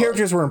all still, the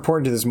characters were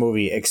important to this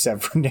movie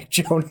except for Nick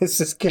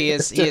Jonas's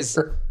character. He is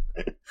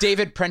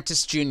David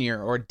Prentice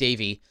Jr. or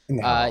Davey.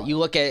 No. You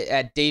look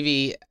at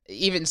Davey.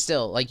 Even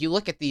still, like you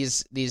look at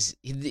these.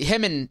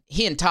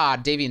 He and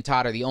Todd, Davey and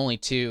Todd are the only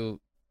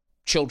two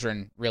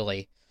children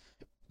really.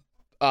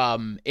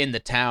 In the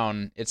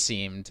town, it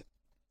seemed.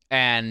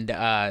 And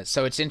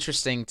so it's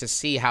interesting to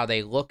see how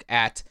they look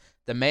at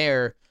the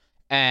mayor,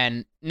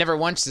 and never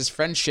once is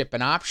friendship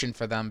an option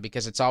for them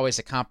because it's always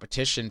a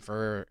competition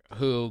for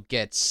who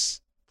gets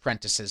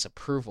Prentice's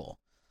approval.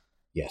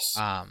 Yes.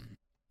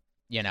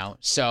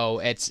 So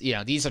it's,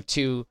 these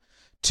are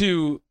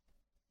two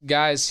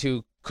guys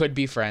who could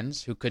be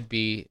friends, who could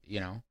be,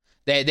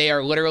 they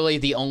are literally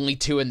the only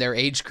two in their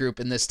age group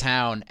in this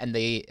town, and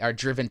they are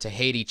driven to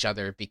hate each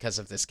other because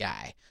of this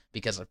guy,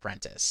 because of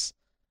Prentice.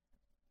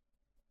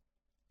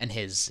 And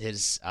his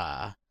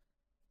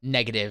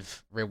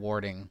negative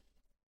rewarding.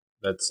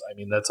 That's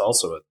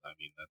also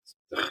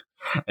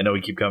I know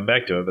we keep coming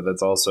back to it, but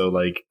that's also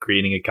like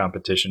creating a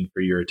competition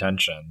for your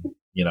attention,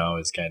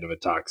 is kind of a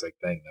toxic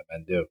thing that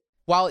men do.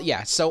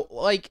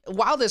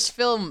 While this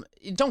film,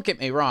 don't get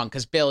me wrong,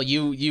 because Bill,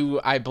 you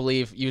I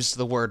believe used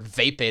the word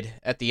vapid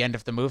at the end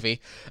of the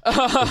movie.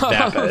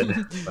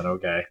 Vapid, but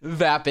okay.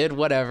 Vapid,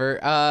 whatever.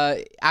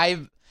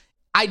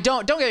 I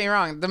don't get me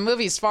wrong, the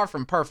movie is far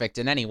from perfect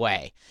in any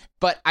way,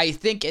 but I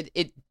think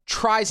it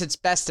tries its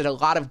best at a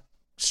lot of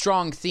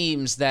strong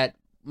themes that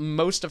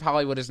most of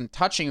Hollywood isn't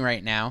touching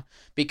right now,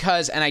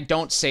 because, and I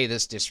don't say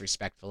this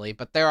disrespectfully,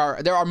 but there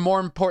are more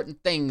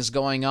important things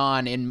going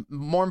on and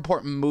more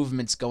important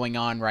movements going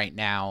on right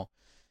now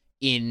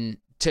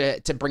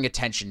to bring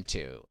attention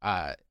to.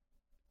 I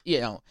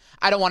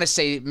don't want to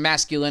say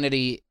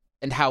masculinity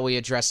and how we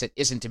address it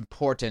isn't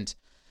important,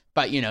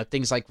 but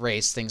things like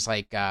race, things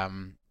like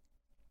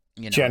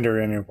gender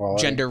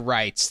inequality, gender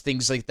rights,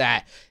 things like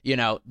that.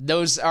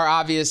 Those are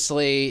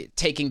obviously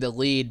taking the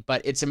lead,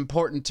 but it's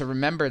important to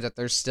remember that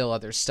there's still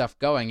other stuff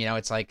going.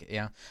 It's like,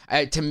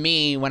 to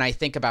me, when I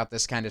think about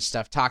this kind of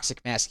stuff,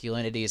 toxic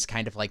masculinity is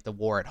kind of like the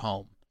war at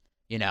home.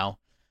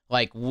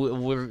 Like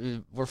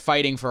we're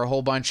fighting for a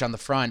whole bunch on the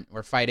front,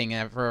 we're fighting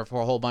for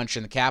a whole bunch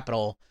in the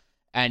Capitol,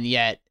 and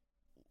yet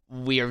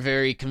we are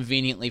very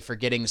conveniently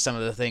forgetting some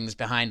of the things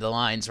behind the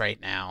lines right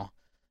now.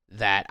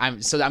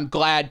 I'm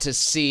glad to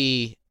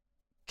see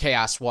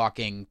Chaos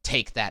Walking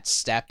take that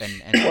step and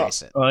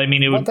face it. Well, I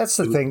mean, that's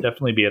the thing.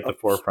 Definitely be at the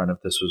forefront if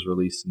this was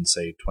released in,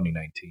 say,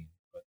 2019.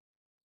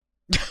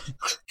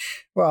 But.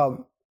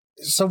 Well,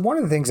 so one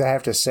of the things I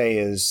have to say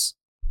is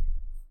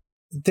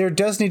there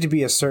does need to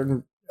be a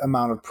certain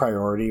amount of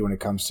priority when it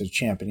comes to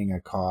championing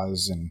a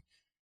cause and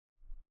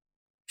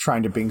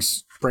trying to bring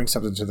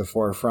something to the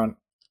forefront.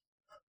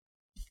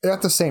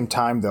 At the same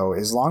time, though,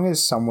 as long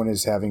as someone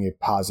is having a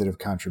positive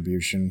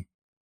contribution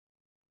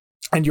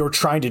and you're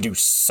trying to do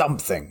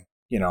something,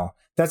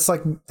 that's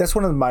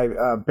one of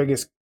my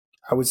biggest,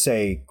 I would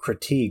say,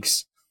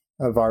 critiques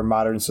of our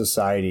modern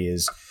society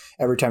is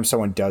every time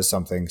someone does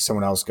something,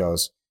 someone else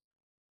goes,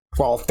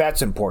 well, if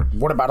that's important,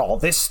 what about all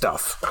this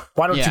stuff?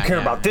 Why don't you care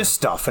about this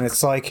stuff? And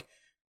it's like,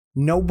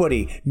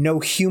 no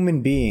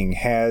human being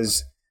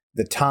has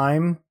the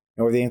time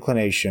nor the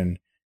inclination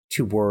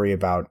to worry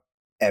about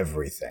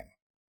everything.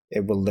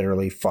 It will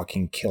literally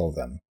fucking kill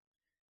them.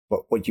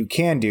 But what you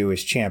can do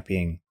is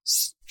champion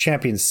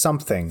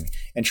something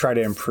and try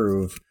to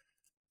improve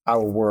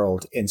our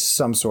world in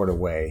some sort of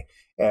way.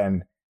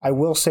 And I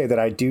will say that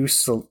I do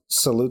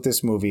salute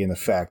this movie in the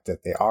fact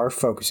that they are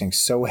focusing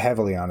so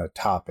heavily on a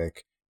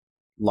topic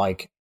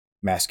like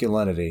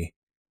masculinity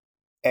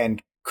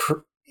and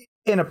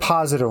in a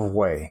positive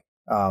way.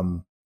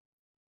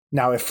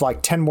 Now, if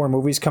like 10 more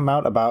movies come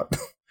out about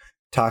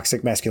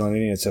toxic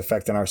masculinity and its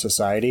effect on our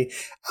society,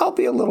 I'll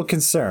be a little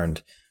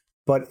concerned.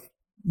 But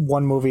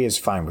one movie is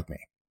fine with me.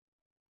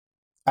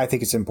 I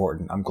think it's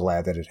important. I'm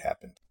glad that it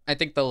happened. I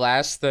think the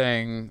last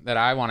thing that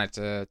I wanted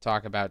to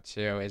talk about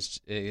too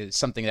is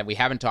something that we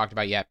haven't talked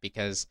about yet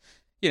because,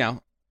 you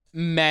know,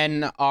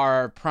 men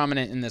are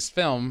prominent in this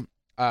film,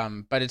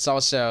 but it's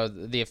also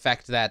the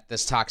effect that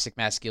this toxic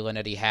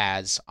masculinity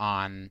has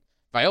on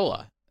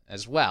Viola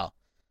as well.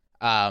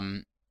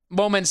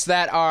 Moments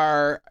that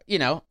are, you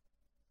know,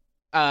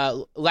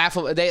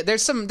 laughable.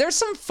 There's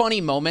some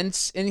funny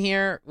moments in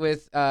here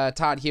with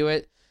Todd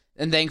Hewitt,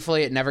 and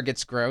thankfully it never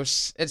gets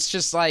gross. It's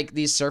just like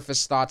these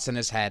surface thoughts in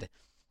his head.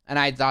 And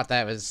I thought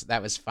that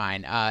was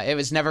fine. It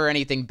was never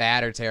anything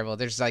bad or terrible.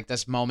 There's like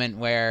this moment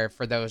where,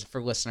 for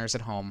listeners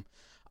at home,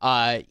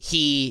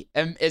 he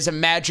is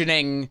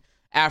imagining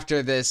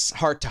after this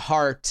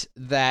heart-to-heart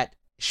that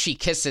she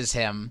kisses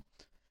him,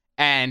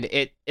 and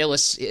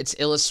it's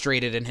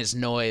illustrated in his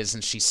noise,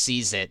 and she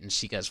sees it, and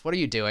she goes, "What are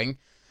you doing?"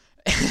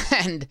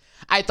 And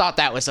I thought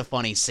that was a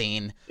funny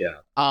scene. Yeah.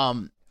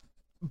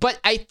 But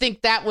I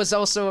think that was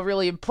also a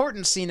really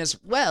important scene as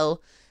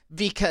well.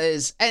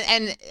 Because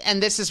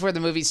and this is where the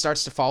movie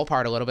starts to fall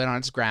apart a little bit on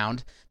its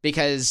ground,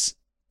 because,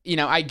 you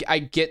know, I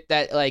get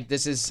that, like,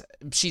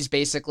 she's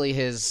basically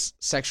his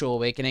sexual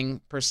awakening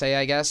per se,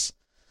 I guess,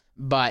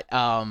 but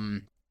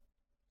no,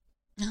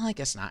 I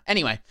guess not.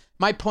 Anyway,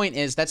 my point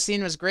is that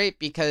scene was great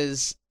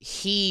because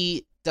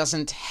he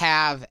doesn't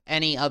have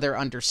any other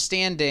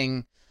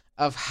understanding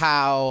of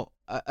how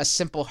a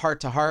simple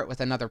heart-to-heart with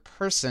another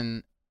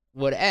person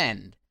would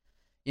end.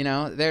 You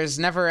know, there's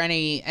never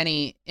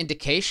any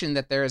indication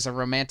that there is a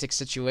romantic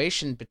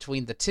situation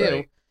between the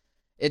two.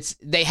 Right.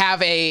 They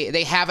have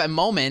a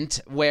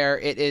moment where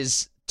it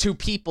is two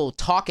people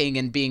talking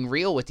and being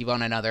real with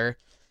one another,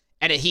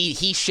 and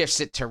he shifts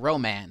it to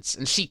romance,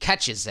 and she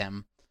catches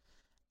him.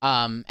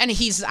 And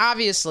he's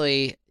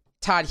obviously,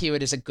 Todd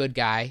Hewitt is a good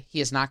guy.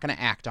 He is not going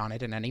to act on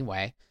it in any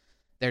way.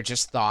 They're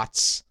just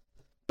thoughts.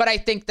 But I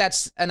think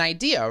that's an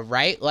idea,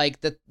 right?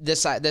 Like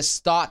this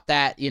thought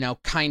that, you know,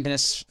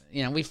 kindness,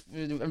 you know,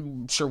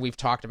 I'm sure we've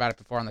talked about it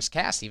before on this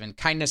cast, even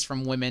kindness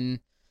from women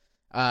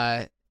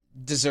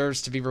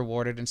deserves to be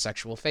rewarded in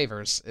sexual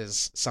favors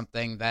is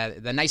something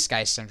that the nice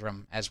guy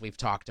syndrome, as we've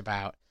talked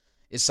about,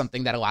 is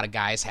something that a lot of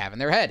guys have in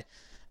their head.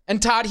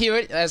 And Todd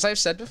Hewitt, as I've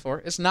said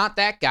before, is not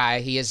that guy.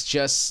 He is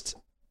just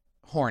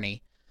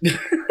horny.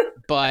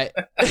 But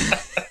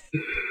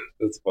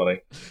that's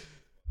funny.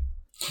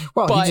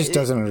 Well, he just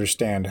doesn't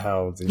understand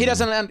how he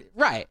doesn't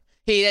right.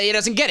 He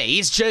doesn't get it.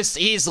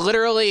 He's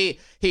literally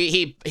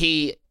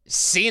he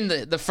seen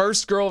the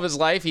first girl of his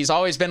life. He's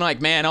always been like,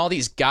 man, all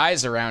these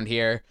guys around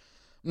here,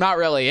 I'm not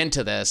really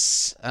into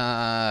this.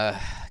 God,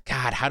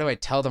 how do I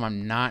tell them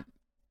I'm not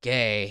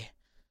gay?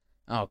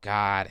 Oh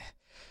God.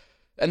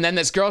 And then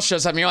this girl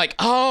shows up and you're like,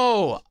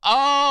 oh,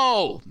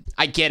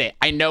 I get it.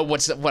 I know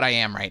what I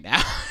am right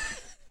now.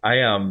 I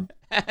am.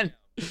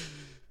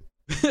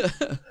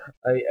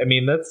 I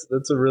mean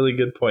that's a really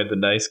good point, the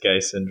nice guy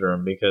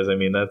syndrome, because I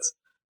mean that's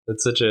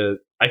such a,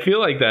 I feel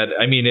like that,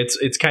 I mean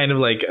it's kind of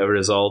like a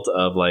result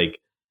of like,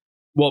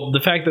 well,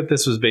 the fact that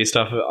this was based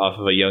off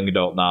of a young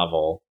adult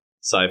novel,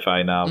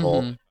 sci-fi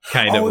novel,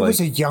 kind of it like, was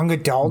a young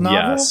adult novel?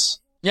 Yes.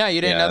 Yeah,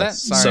 you didn't know that?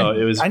 Sorry. So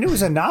it was, I knew it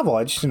was a novel,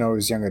 I just didn't know it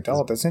was young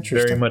adult. That's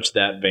interesting. very much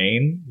that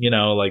vein, you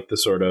know, like the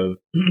sort of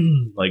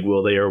like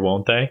will they or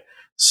won't they?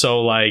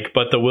 So like,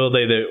 but the will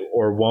they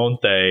or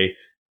won't they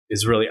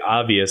is really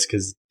obvious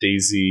because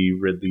Daisy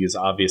Ridley is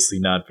obviously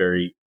not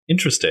very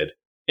interested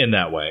in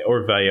that way,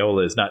 or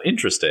Viola is not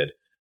interested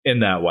in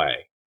that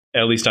way,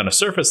 at least on a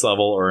surface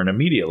level or an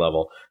immediate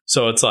level.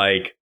 So it's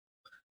like,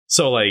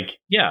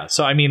 yeah.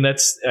 So I mean,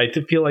 I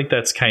feel like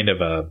that's kind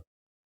of a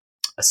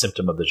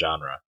symptom of the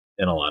genre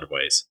in a lot of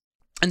ways.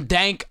 And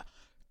thank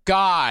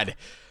God,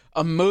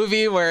 a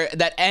movie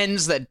that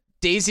ends that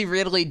Daisy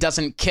Ridley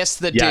doesn't kiss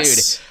the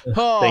dude.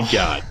 Oh, thank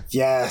God.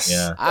 Yes.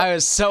 Yeah. I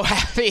was so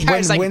happy. I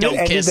was like, when don't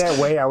it kiss. ended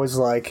that way, I was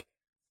like,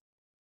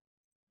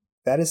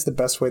 that is the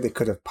best way they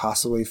could have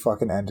possibly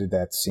fucking ended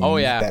that scene. Oh,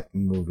 yeah. That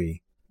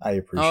movie. I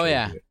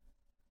appreciate it.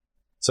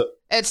 So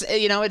it's,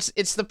 you know,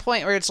 it's the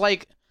point where it's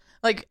like,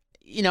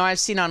 you know, I've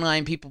seen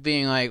online people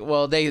being like,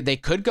 well, they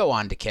could go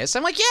on to kiss.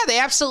 I'm like, yeah, they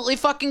absolutely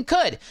fucking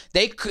could.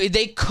 They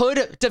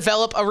could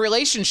develop a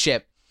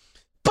relationship,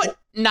 but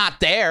not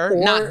there,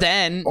 not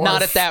then,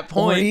 not at that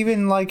point. Or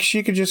even like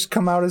she could just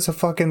come out as a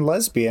fucking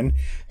lesbian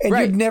and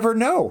Right. you'd never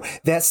know.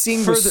 That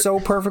scene was so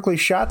perfectly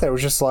shot that it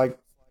was just like,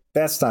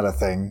 That's not a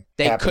thing.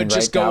 They happening could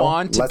just right go now.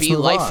 on to Let's be move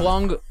on.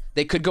 lifelong.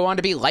 They could go on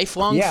to be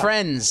lifelong Yeah.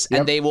 friends, Yep.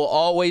 and they will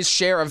always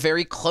share a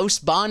very close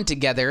bond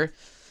together.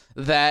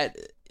 That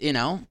They've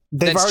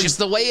that's already- just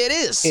the way it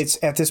is. It's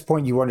at this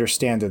point you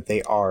understand that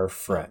they are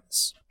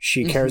friends.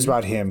 She cares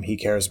about him. He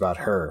cares about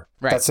her.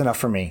 Right. That's enough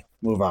for me.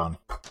 Move on.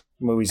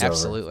 Movie's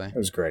Absolutely. over. It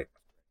was great.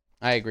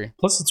 I agree.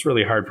 Plus, it's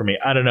really hard for me.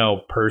 I don't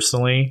know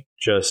personally,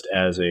 just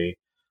as a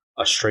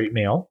straight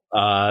male,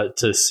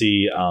 to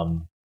see. I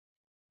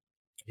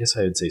guess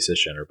I would say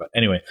cisgender, but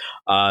anyway,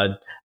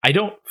 I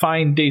don't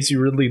find Daisy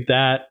Ridley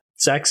that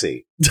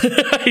sexy.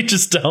 I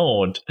just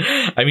don't.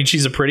 I mean,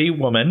 she's a pretty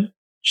woman.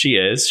 She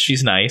is.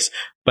 She's nice,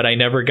 but I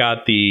never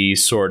got the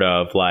sort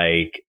of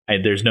like.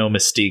 There's no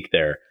mystique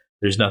there.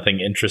 There's nothing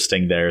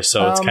interesting there.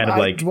 So it's kind of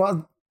like.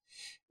 Well,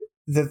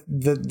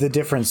 the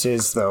difference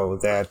is though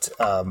that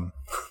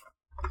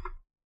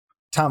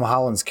Tom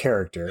Holland's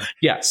character.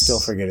 Yes. Still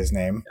forget his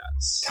name.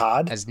 Yes.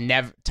 Todd. Has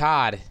never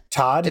Todd.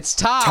 Todd. It's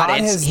Todd.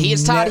 has He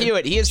is Todd ne-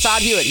 Hewitt. He is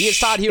Todd Hewitt. He is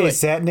Todd Hewitt.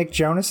 Is that Nick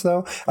Jonas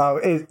though?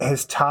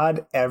 Has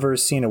Todd ever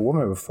seen a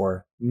woman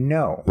before?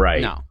 No.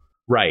 Right. No.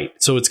 Right.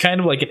 So it's kind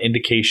of like an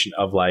indication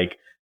of like,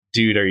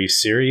 dude, are you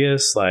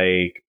serious?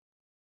 Like.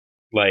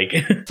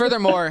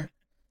 Furthermore,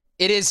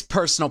 it is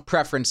personal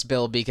preference,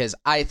 Bill, because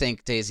I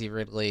think Daisy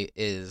Ridley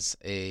is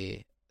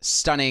a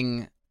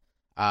stunning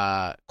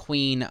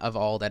queen of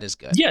all that is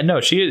good. Yeah,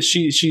 no, she is.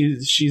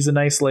 She's a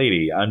nice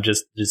lady. I'm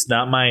just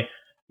not my.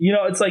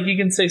 It's like you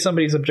can say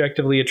somebody's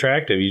objectively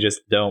attractive. You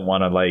just don't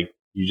want to like.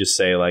 You just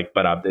say like,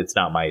 but it's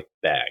not my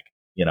bag.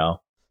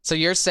 So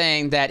you're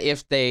saying that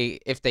if they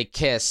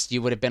kissed,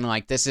 you would have been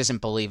like, this isn't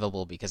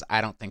believable because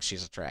I don't think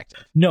she's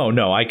attractive.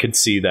 No, I could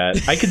see that.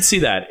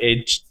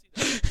 It.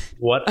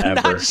 Whatever.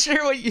 I'm not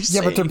sure what you say.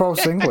 Yeah, but they're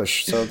both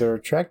English, so they're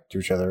attracted to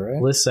each other,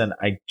 right? Listen,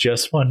 I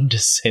just wanted to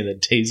say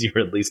that Daisy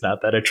Ridley's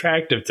not that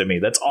attractive to me.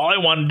 That's all I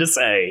wanted to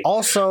say.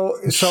 Also,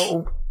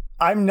 so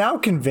I'm now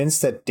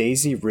convinced that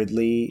Daisy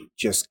Ridley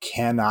just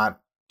cannot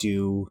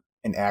do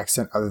an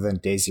accent other than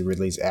Daisy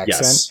Ridley's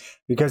accent. Yes.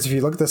 Because if you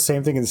look at the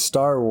same thing in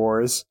Star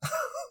Wars,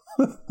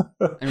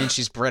 I mean,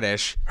 she's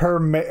British.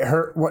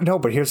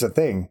 but here's the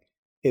thing: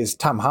 is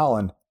Tom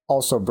Holland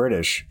also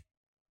British?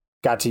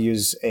 Got to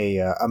use a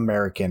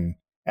American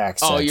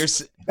accent. Oh, also, you're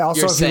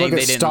if you saying look they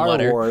at didn't Star let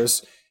her?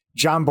 Wars,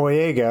 John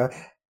Boyega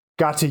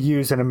got to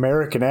use an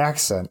American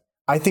accent.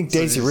 I think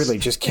Daisy Ridley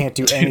just can't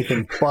do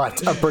anything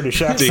but a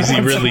British accent. Daisy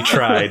Ridley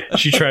tried.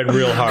 She tried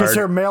real Because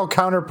her hard. male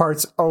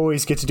counterparts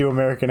always get to do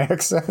American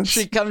accents.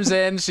 She comes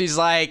in, she's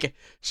like,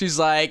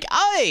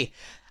 hey,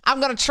 I'm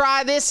gonna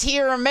try this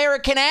here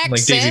American accent.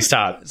 Like, Daisy,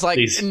 stop. It's like,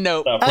 Daisy,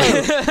 nope. stop.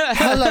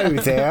 Hello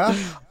there.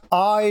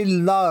 I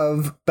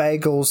love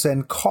bagels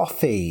and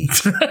coffee.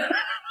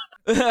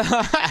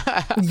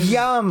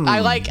 Yum. I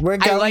like- We're I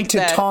going like to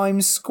that.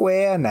 Times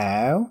Square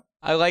now.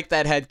 I like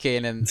that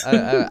headcanon.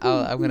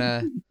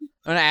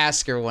 I'm gonna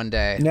ask her one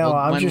day. No,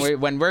 I'm when just-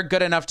 when we're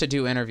good enough to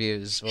do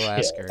interviews, we'll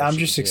ask her. if I'm she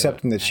just can do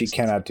accepting that she accents.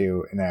 cannot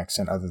do an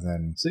accent other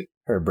than See,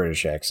 her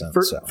British accent.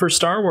 for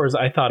Star Wars,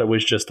 I thought it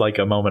was just like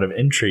a moment of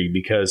intrigue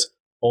because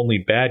only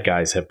bad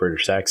guys have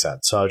British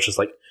accents. So I was just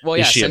like, Well, is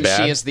yeah, she a since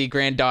bad? she is the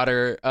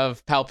granddaughter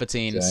of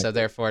Palpatine, so Exactly.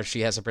 therefore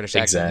she has a British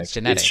accent. It's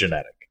genetic. It's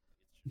genetic.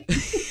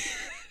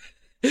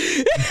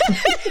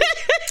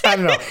 I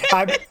don't know.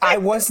 I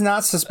was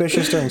not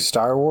suspicious during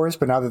Star Wars,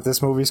 but now that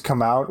this movie's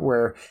come out,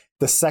 where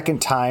the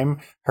second time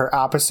her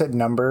opposite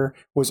number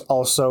was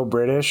also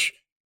British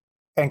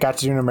and got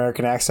to do an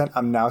American accent,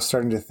 I'm now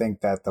starting to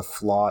think that the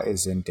flaw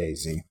is in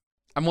Daisy.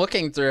 I'm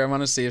looking through. I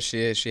want to see if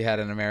she had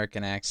an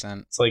American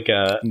accent. It's like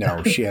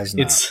No, she has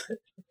not. it's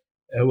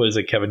what is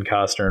it, Kevin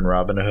Costner and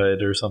Robin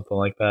Hood or something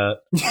like that?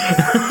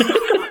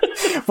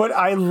 But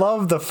I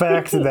love the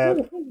fact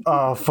that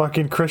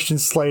fucking Christian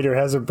Slater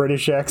has a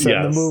British accent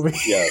in the movie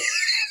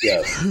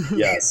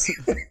yes.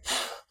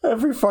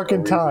 every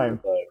fucking time.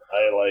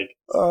 I like.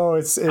 Oh,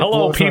 it Hello,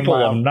 blows my people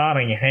of mind.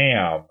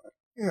 Nottingham.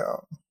 Yeah.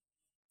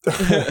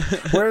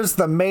 Where's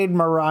the Maid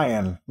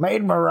Marian?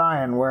 Maid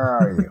Marian, where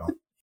are you?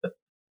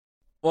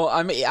 Well,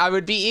 I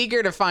would be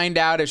eager to find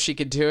out if she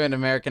could do an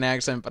American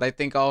accent, but I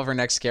think all of her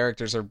next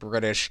characters are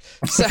British.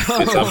 So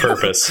It's on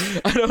purpose.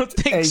 I don't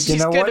think Hey, you she's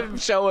know gonna what?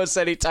 show us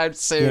anytime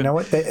soon. You know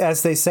what?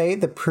 As they say,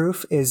 the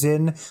proof is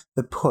in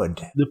the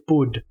pud. The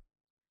pud.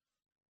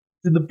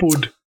 In the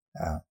pud.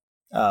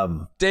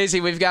 Daisy,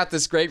 we've got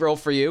this great role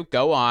for you.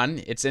 Go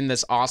on. It's in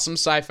this awesome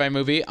sci-fi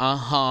movie.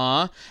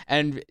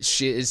 And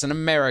she is an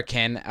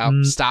American.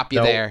 I'll stop you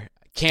no. there.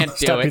 Can't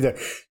do Stop you it. there.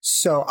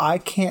 So I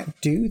can't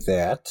do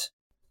that.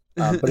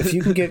 But if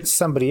you can get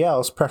somebody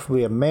else,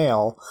 preferably a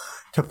male,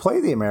 to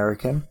play the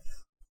American,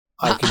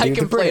 I can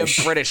do the play British.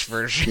 a British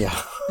version.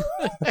 Yeah.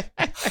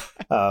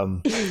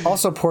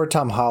 Also, poor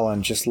Tom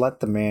Holland. Just let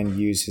the man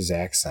use his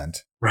accent.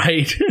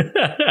 Right.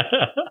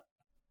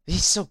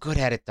 He's so good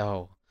at it,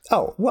 though.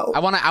 Oh well. I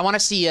want to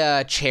see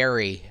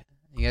Cherry.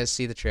 You guys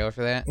see the trailer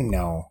for that?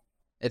 No.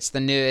 It's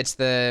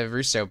the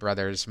Russo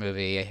brothers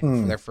movie,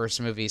 their first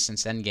movie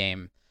since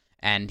Endgame,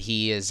 and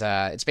he is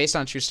it's based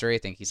on a true story. I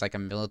think he's like a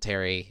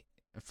military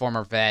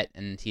former vet,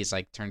 and he's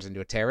like turns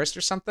into a terrorist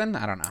or something.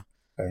 I don't know.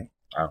 Okay.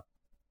 Oh.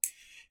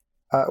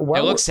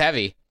 It looks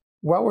heavy.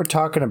 While we're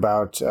talking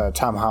about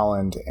Tom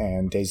Holland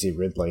and Daisy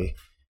Ridley,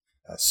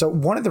 so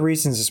one of the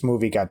reasons this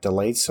movie got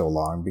delayed so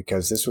long,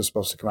 because this was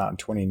supposed to come out in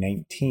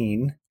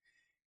 2019,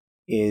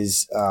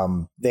 is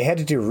they had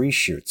to do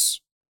reshoots.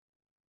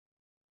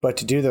 But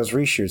to do those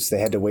reshoots, they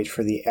had to wait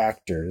for the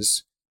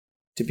actors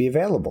to be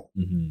available.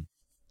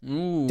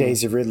 Mm-hmm.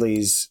 Daisy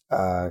Ridley's,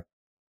 tied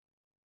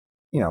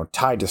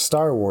to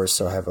Star Wars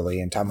so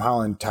heavily, and Tom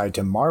Holland tied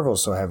to Marvel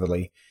so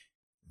heavily,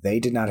 they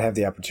did not have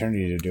the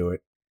opportunity to do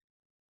it.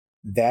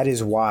 That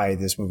is why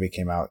this movie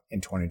came out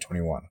in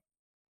 2021.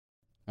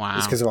 Wow.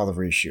 It's because of all the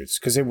reshoots,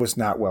 because it was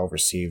not well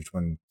received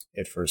when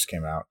it first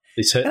came out.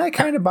 They said, and I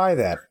kind of buy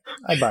that.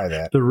 I buy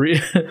that.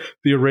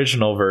 The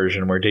original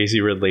version where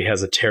Daisy Ridley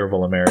has a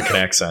terrible American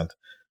accent.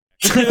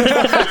 Like,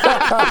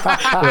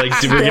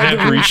 we're gonna have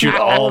to reshoot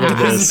all of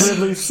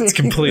this. It's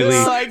completely.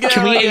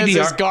 Can we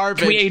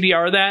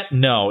ADR that?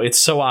 No, it's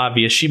so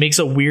obvious. She makes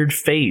a weird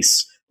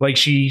face. Like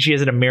she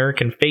has an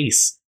American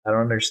face. I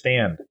don't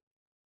understand.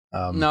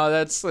 No,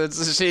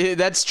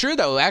 that's true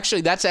though.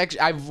 Actually,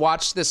 I've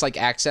watched this like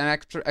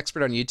accent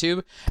expert on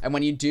YouTube, and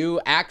when you do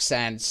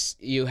accents,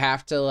 you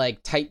have to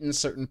like tighten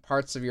certain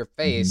parts of your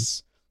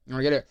face. Mm-hmm.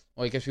 I get it.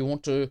 Like if you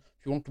want to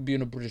be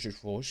in a British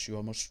voice,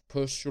 you must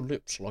purse your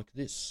lips like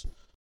this.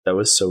 That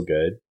was so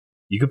good.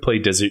 You could play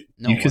Daisy.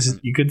 No, it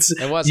wasn't.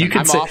 It wasn't.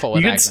 I'm awful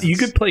with accents. You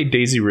could play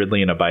Daisy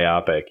Ridley in a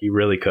biopic. You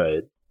really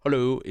could.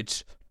 Hello,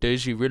 it's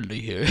Daisy Ridley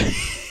here.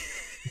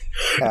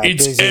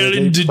 It's Daisy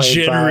Ellen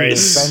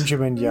DeGeneres.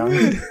 Benjamin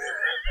Young.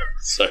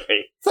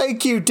 Sorry.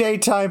 Thank you,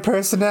 daytime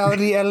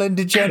personality Ellen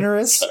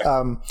DeGeneres.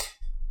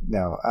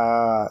 No.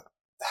 Oh,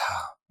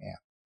 man.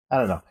 I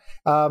don't know.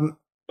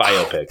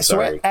 Biopic.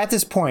 Sorry. So at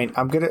this point,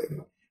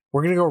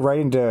 we're gonna go right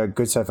into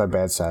good sci-fi,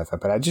 bad sci-fi.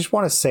 But I just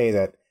want to say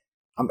that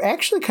I'm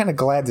actually kind of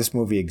glad this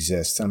movie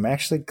exists, and I'm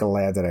actually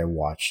glad that I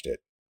watched it.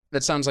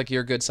 That sounds like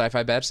your good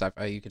sci-fi, bad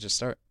sci-fi. You could just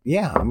start.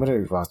 Yeah, I'm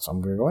gonna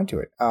go into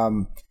it.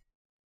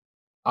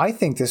 I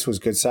think this was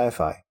good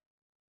sci-fi.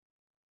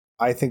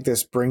 I think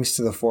this brings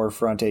to the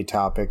forefront a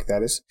topic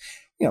that is,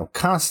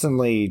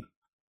 constantly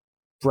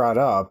brought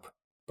up,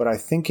 but I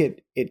think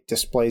it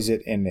displays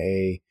it in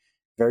a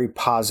very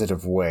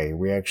positive way.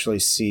 We actually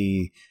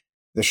see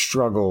the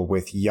struggle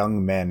with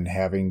young men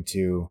having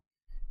to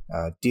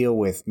deal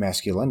with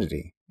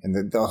masculinity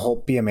and the whole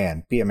be a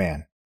man, be a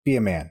man, be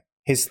a man.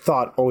 His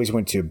thought always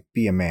went to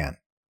be a man,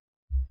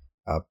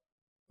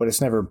 but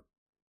it's never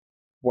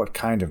what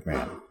kind of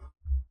man.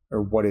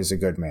 Or what is a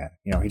good man?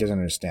 He doesn't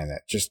understand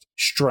that. Just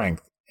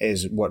strength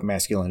is what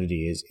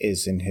masculinity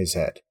is in his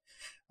head.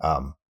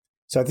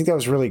 So I think that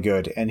was really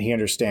good. And he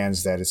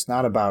understands that it's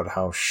not about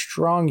how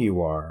strong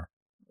you are.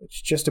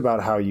 It's just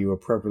about how you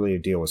appropriately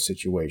deal with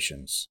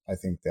situations. I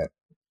think that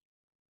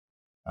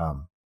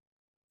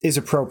is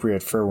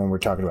appropriate for when we're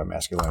talking about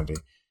masculinity,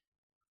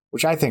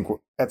 which I think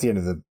at the end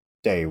of the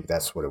day,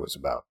 that's what it was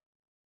about.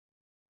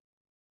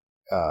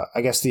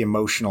 I guess the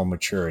emotional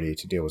maturity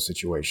to deal with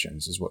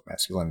situations is what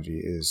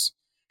masculinity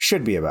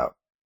should be about,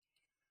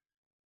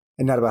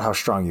 and not about how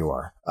strong you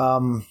are. So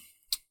I'm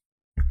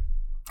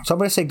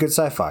going to say good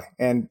sci-fi,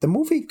 and the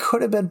movie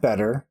could have been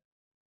better,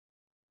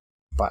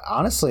 but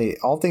honestly,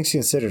 all things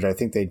considered, I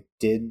think they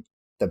did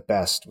the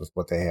best with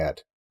what they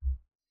had.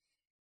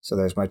 So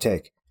there's my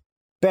take.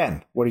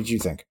 Ben, what did you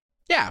think?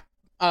 Yeah,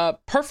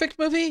 perfect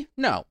movie?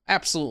 No,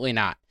 absolutely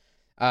not.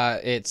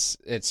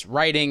 Its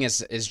writing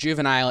is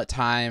juvenile at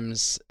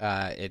times.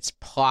 Its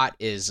plot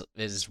is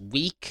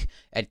weak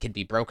and can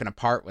be broken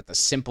apart with a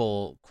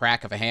simple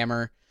crack of a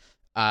hammer.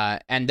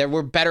 And there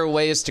were better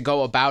ways to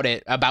go about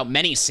it, about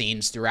many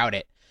scenes throughout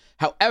it.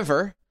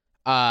 However,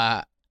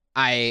 I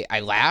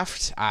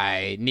laughed.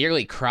 I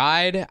nearly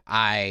cried.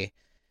 I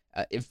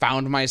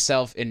found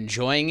myself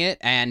enjoying it,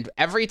 and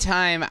every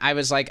time I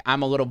was like,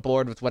 I'm a little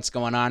bored with what's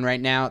going on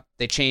right now,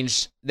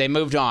 they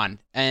moved on,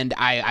 and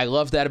I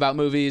love that about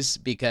movies,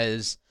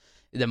 because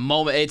the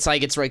moment it's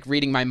like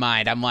reading my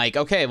mind. I'm like,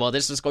 okay, well,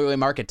 this is clearly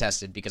market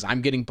tested, because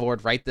I'm getting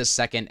bored right this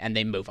second, and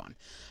they move on.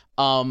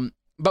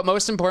 But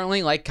most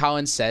importantly, like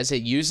Colin says,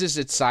 it uses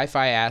its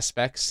sci-fi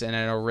aspects in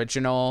an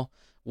original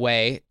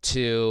way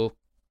to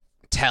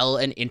talk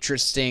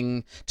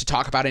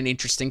about an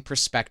interesting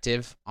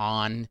perspective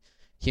on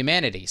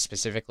humanity,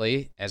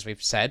 specifically, as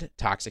we've said,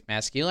 toxic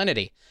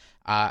masculinity,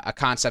 a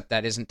concept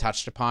that isn't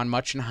touched upon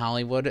much in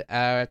Hollywood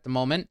at the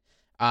moment.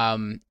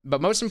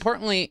 But most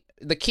importantly,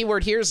 the key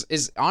word here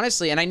is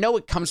honestly, and I know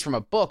it comes from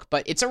a book,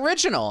 but it's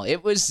original.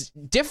 It was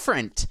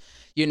different.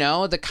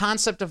 The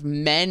concept of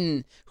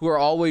men who are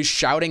always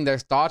shouting their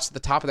thoughts at the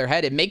top of their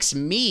head, it makes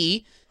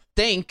me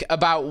think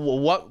about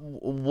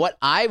what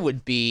I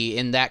would be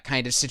in that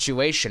kind of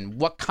situation.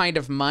 What kind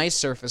of my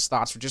surface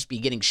thoughts would just be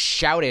getting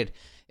shouted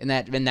in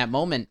that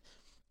moment.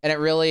 And it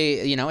really,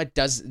 it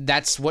does.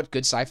 That's what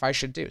good sci-fi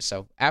should do.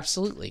 So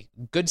absolutely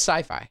good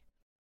sci-fi.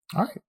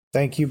 All right.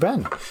 Thank you,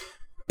 Ben.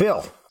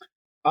 Bill.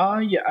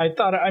 Yeah,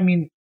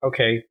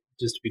 okay,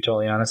 just to be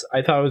totally honest,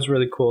 I thought it was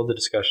really cool, the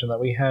discussion that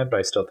we had, but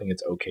I still think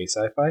it's okay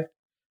sci-fi.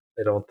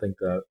 I don't think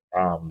that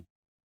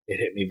it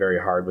hit me very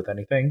hard with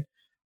anything.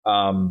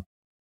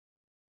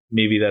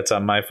 Maybe that's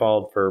on my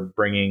fault for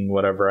bringing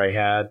whatever I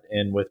had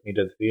in with me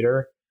to the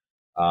theater,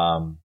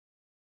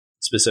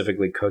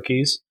 specifically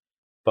cookies.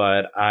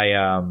 But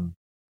I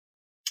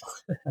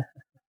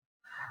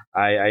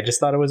just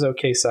thought it was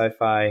okay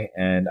sci-fi,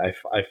 and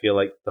I feel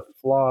like the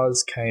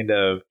flaws kind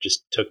of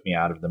just took me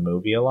out of the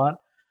movie a lot.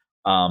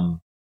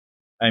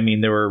 I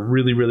mean, there were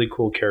really, really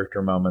cool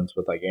character moments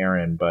with like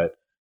Aaron, but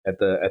at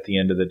the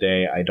end of the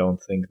day, I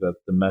don't think that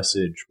the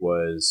message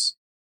was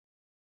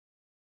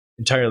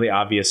entirely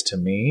obvious to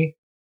me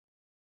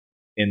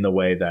in the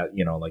way that,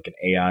 you know, like an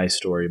AI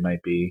story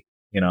might be,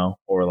 you know,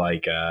 or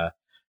like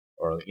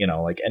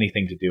like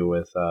anything to do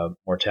with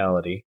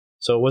mortality.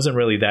 So it wasn't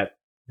really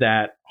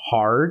that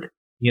hard,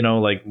 you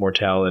know, like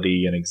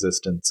mortality and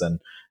existence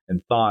and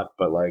thought,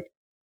 but like,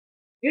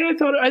 yeah, I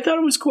thought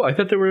it was cool. I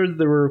thought there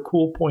were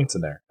cool points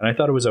in there, and I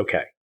thought it was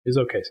okay. It was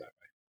okay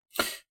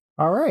sci-fi.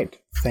 All right,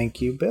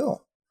 thank you,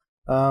 Bill.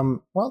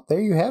 Well,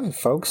 there you have it,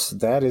 folks.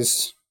 That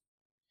is.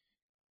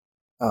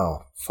 Oh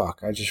fuck!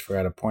 I just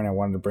forgot a point I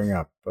wanted to bring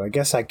up, but I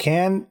guess I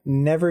can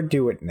never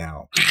do it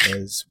now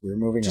because we're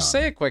moving on. Just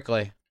say it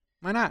quickly.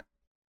 Why not?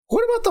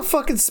 What about the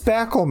fucking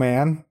spackle,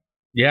 man?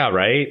 Yeah,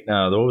 right.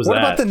 What was what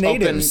that? What about the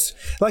natives?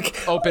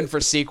 Open for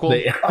sequel.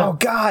 Oh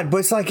god, but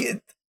it's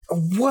like.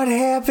 What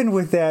happened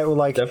with that?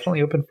 Like,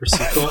 definitely open for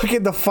sequel. Look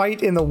at the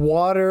fight in the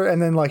water, and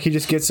then like he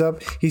just gets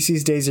up, he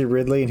sees Daisy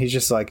Ridley, and he's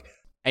just like,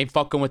 "Ain't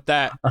fucking with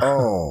that."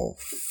 Oh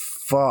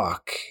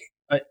fuck!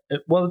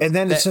 And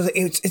then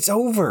it's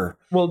over.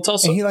 Well, it's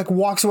also and he like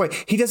walks away.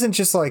 He doesn't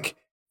just like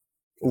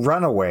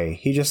run away.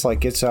 He just like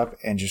gets up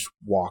and just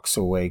walks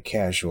away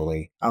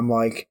casually. I'm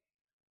like,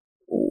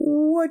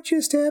 what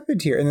just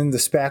happened here? And then the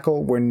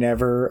spackle were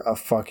never a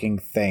fucking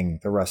thing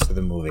the rest of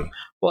the movie.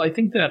 Well, I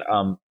think that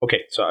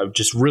okay, so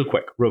just real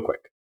quick.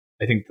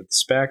 I think that the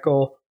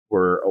spackle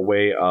were a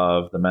way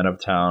of the men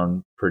of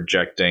town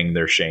projecting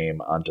their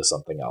shame onto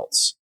something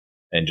else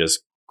and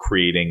just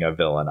creating a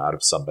villain out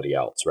of somebody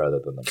else rather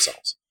than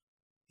themselves.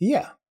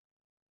 Yeah.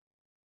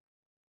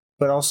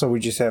 But also we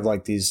just have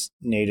like these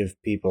native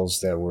peoples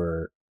that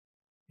were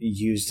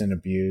used and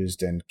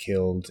abused and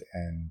killed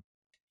and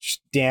just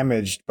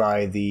damaged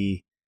by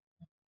the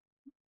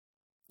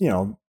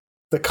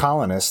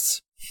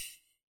colonists,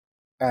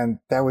 and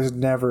that was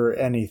never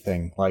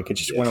anything. Like, it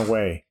just went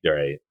away. You're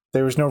right.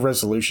 There was no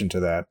resolution to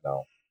that.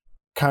 No.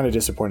 Kind of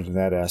disappointed in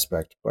that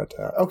aspect, but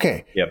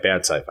okay. Yeah,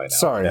 bad sci-fi now.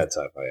 Sorry. Bad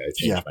sci-fi. I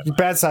changed my mind.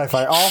 Bad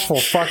sci-fi. Awful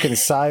fucking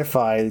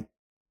sci-fi.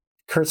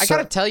 I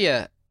gotta tell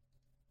you,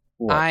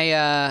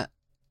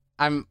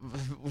 I'm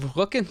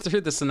looking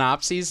through the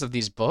synopses of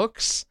these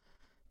books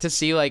to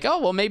see like, oh,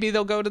 well, maybe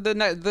they'll go to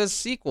the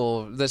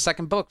sequel, the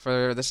second book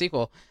for the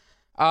sequel.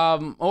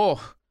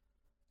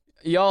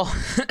 Y'all,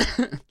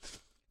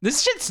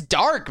 this shit's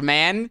dark,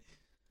 man.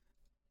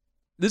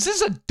 This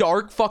is a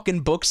dark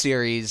fucking book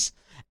series,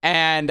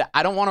 and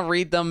I don't want to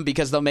read them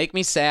because they'll make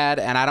me sad,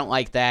 and I don't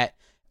like that.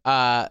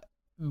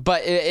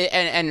 But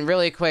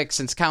really quick,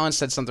 since Colin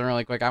said something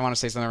really quick, I want to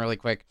say something really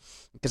quick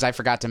because I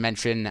forgot to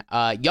mention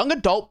young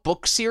adult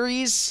book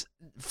series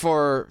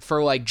for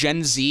like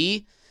Gen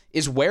Z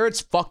is where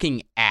it's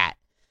fucking at.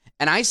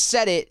 And I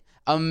said it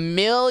a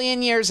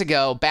million years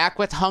ago back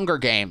with Hunger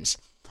Games.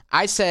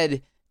 I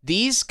said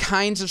these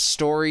kinds of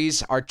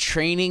stories are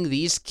training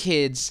these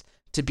kids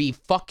to be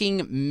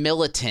fucking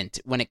militant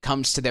when it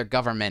comes to their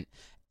government,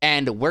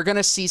 and we're going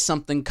to see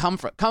something come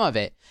of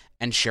it.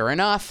 And sure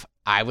enough,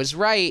 I was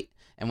right.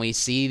 And we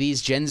see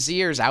these Gen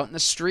Zers out in the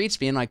streets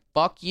being like,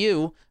 fuck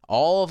you,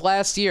 all of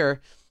last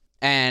year.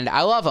 And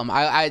I love them.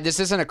 This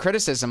isn't a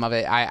criticism of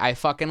it. I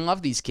fucking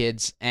love these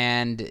kids.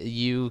 And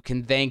you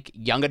can thank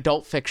young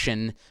adult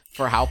fiction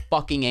for how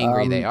fucking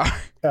angry they are.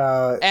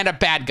 And a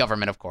bad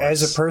government, of course.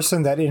 As a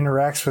person that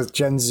interacts with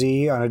Gen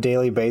Z on a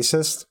daily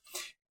basis,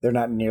 they're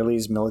not nearly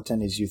as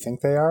militant as you think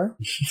they are.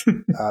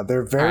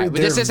 They're very. Right,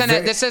 this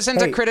isn't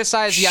to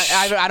criticize.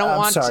 I don't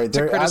want to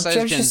criticize.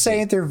 I'm just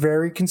saying they're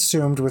very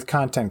consumed with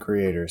content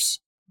creators.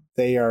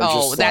 They are.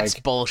 Oh, that's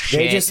bullshit.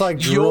 They just like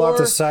drool out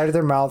the side of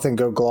their mouth and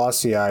go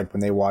glossy-eyed when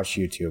they watch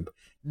YouTube.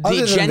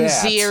 The Gen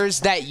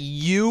Zers that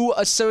you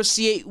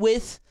associate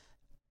with,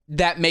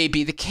 that may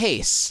be the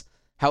case.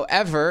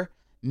 However,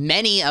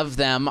 many of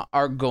them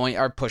are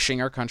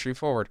pushing our country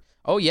forward.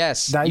 Oh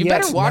yes, not you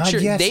yet, better watch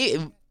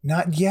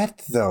Not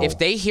yet, though. If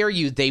they hear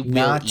you, they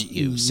will eat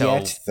you.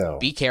 So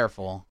be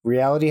careful.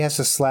 Reality has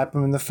to slap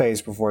them in the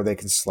face before they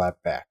can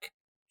slap back.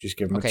 Just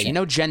give them a chance. You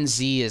know, Gen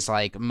Z is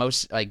like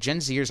Gen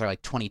Zers are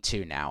like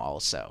 22 now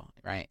also,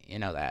 right? You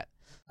know that.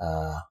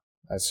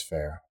 That's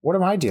fair. What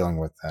am I dealing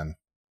with then?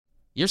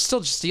 You're still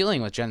just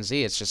dealing with Gen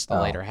Z. It's just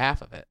the later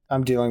half of it.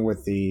 I'm dealing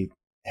with the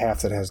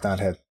half that has not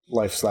had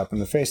life slap in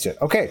the face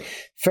yet. Okay,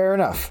 fair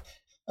enough.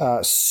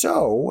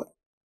 So,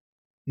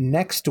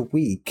 next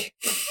week...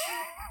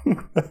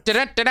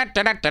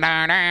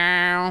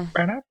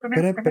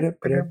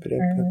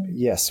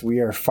 Yes, we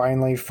are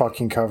finally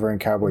fucking covering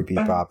Cowboy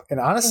Bebop. And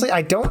honestly,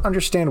 I don't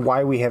understand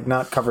why we have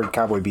not covered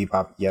Cowboy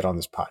Bebop yet on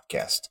this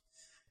podcast.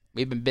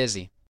 We've been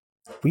busy.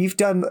 We've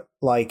done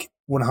like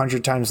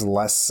 100 times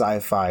less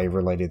sci-fi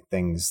related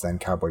things than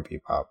Cowboy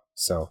Bebop.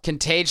 So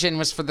Contagion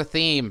was for the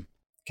theme.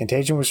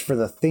 Contagion was for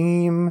the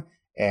theme,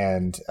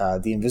 and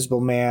The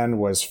Invisible Man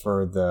was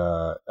for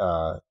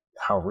the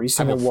how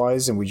recent it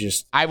was, and we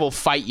just... I will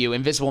fight you.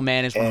 Invisible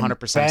Man is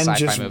 100%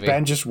 sci-fi movie.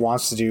 Ben just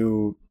wants to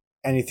do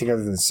anything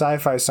other than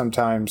sci-fi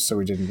sometimes, so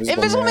we did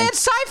Invisible Man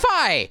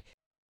sci-fi!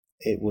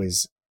 It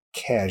was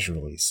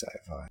casually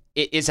sci-fi.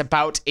 It is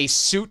about a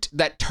suit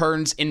that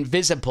turns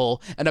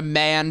invisible and a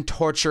man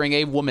torturing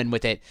a woman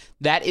with it.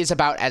 That is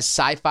about as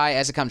sci-fi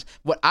as it comes.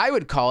 What I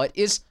would call it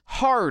is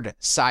hard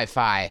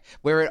sci-fi,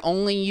 where it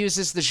only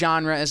uses the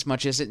genre as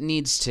much as it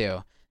needs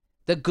to.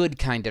 The good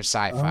kind of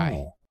sci-fi.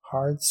 Oh,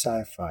 hard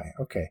sci-fi.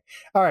 Okay.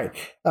 All right.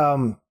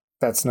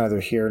 That's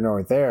neither here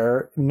nor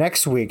there.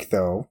 Next week,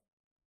 though,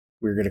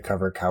 we're going to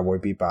cover Cowboy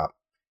Bebop.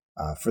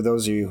 For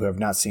those of you who have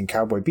not seen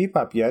Cowboy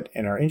Bebop yet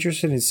and are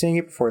interested in seeing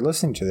it before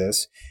listening to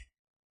this,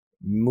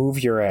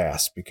 move your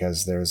ass,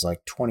 because there's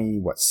like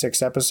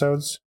 6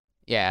 episodes?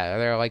 Yeah,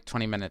 they're like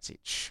 20 minutes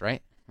each,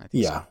 right? I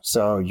think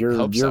so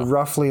you're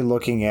roughly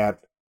looking at,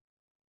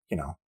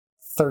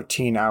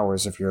 13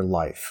 hours of your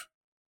life.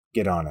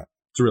 Get on it.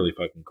 It's really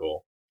fucking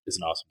cool. It's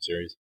an awesome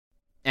series.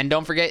 And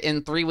don't forget,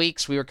 in 3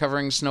 weeks, we were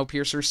covering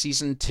Snowpiercer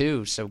Season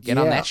 2, so get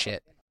on that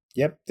shit.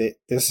 Yep,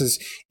 this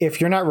is...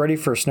 If you're not ready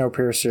for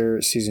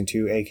Snowpiercer Season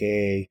 2,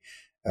 a.k.a.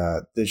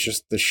 There's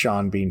just the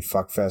Sean Bean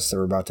fuckfest that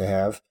we're about to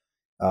have,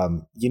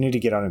 you need to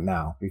get on it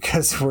now,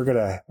 because we're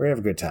gonna have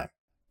a good time.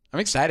 I'm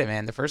excited,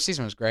 man. The first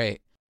season was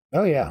great.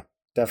 Oh, yeah,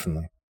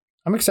 definitely.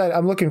 I'm excited.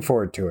 I'm looking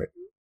forward to it,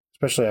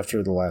 especially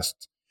after the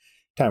last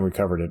time we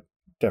covered it.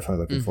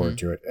 Definitely looking forward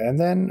to it. And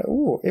then,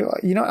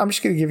 I'm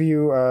just going to give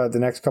you the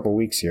next couple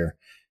weeks here.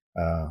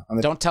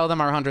 Don't tell them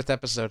our 100th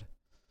episode.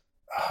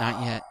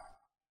 Not yet.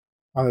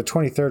 On the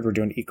 23rd, we're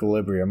doing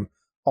Equilibrium,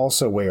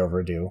 also way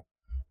overdue.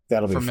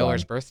 That'll be fun. For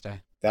Miller's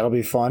birthday. That'll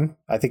be fun.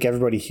 I think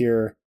everybody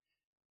here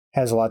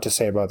has a lot to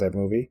say about that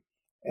movie.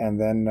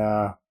 And then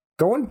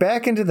going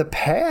back into the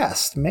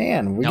past,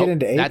 man, we get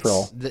into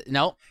April.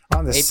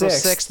 On the April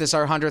 6th is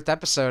our 100th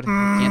episode.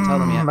 Can't tell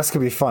them yet. That's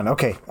going to be fun.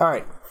 Okay. All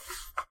right.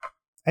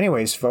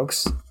 Anyways,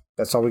 folks,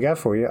 that's all we got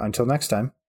for you. Until next time.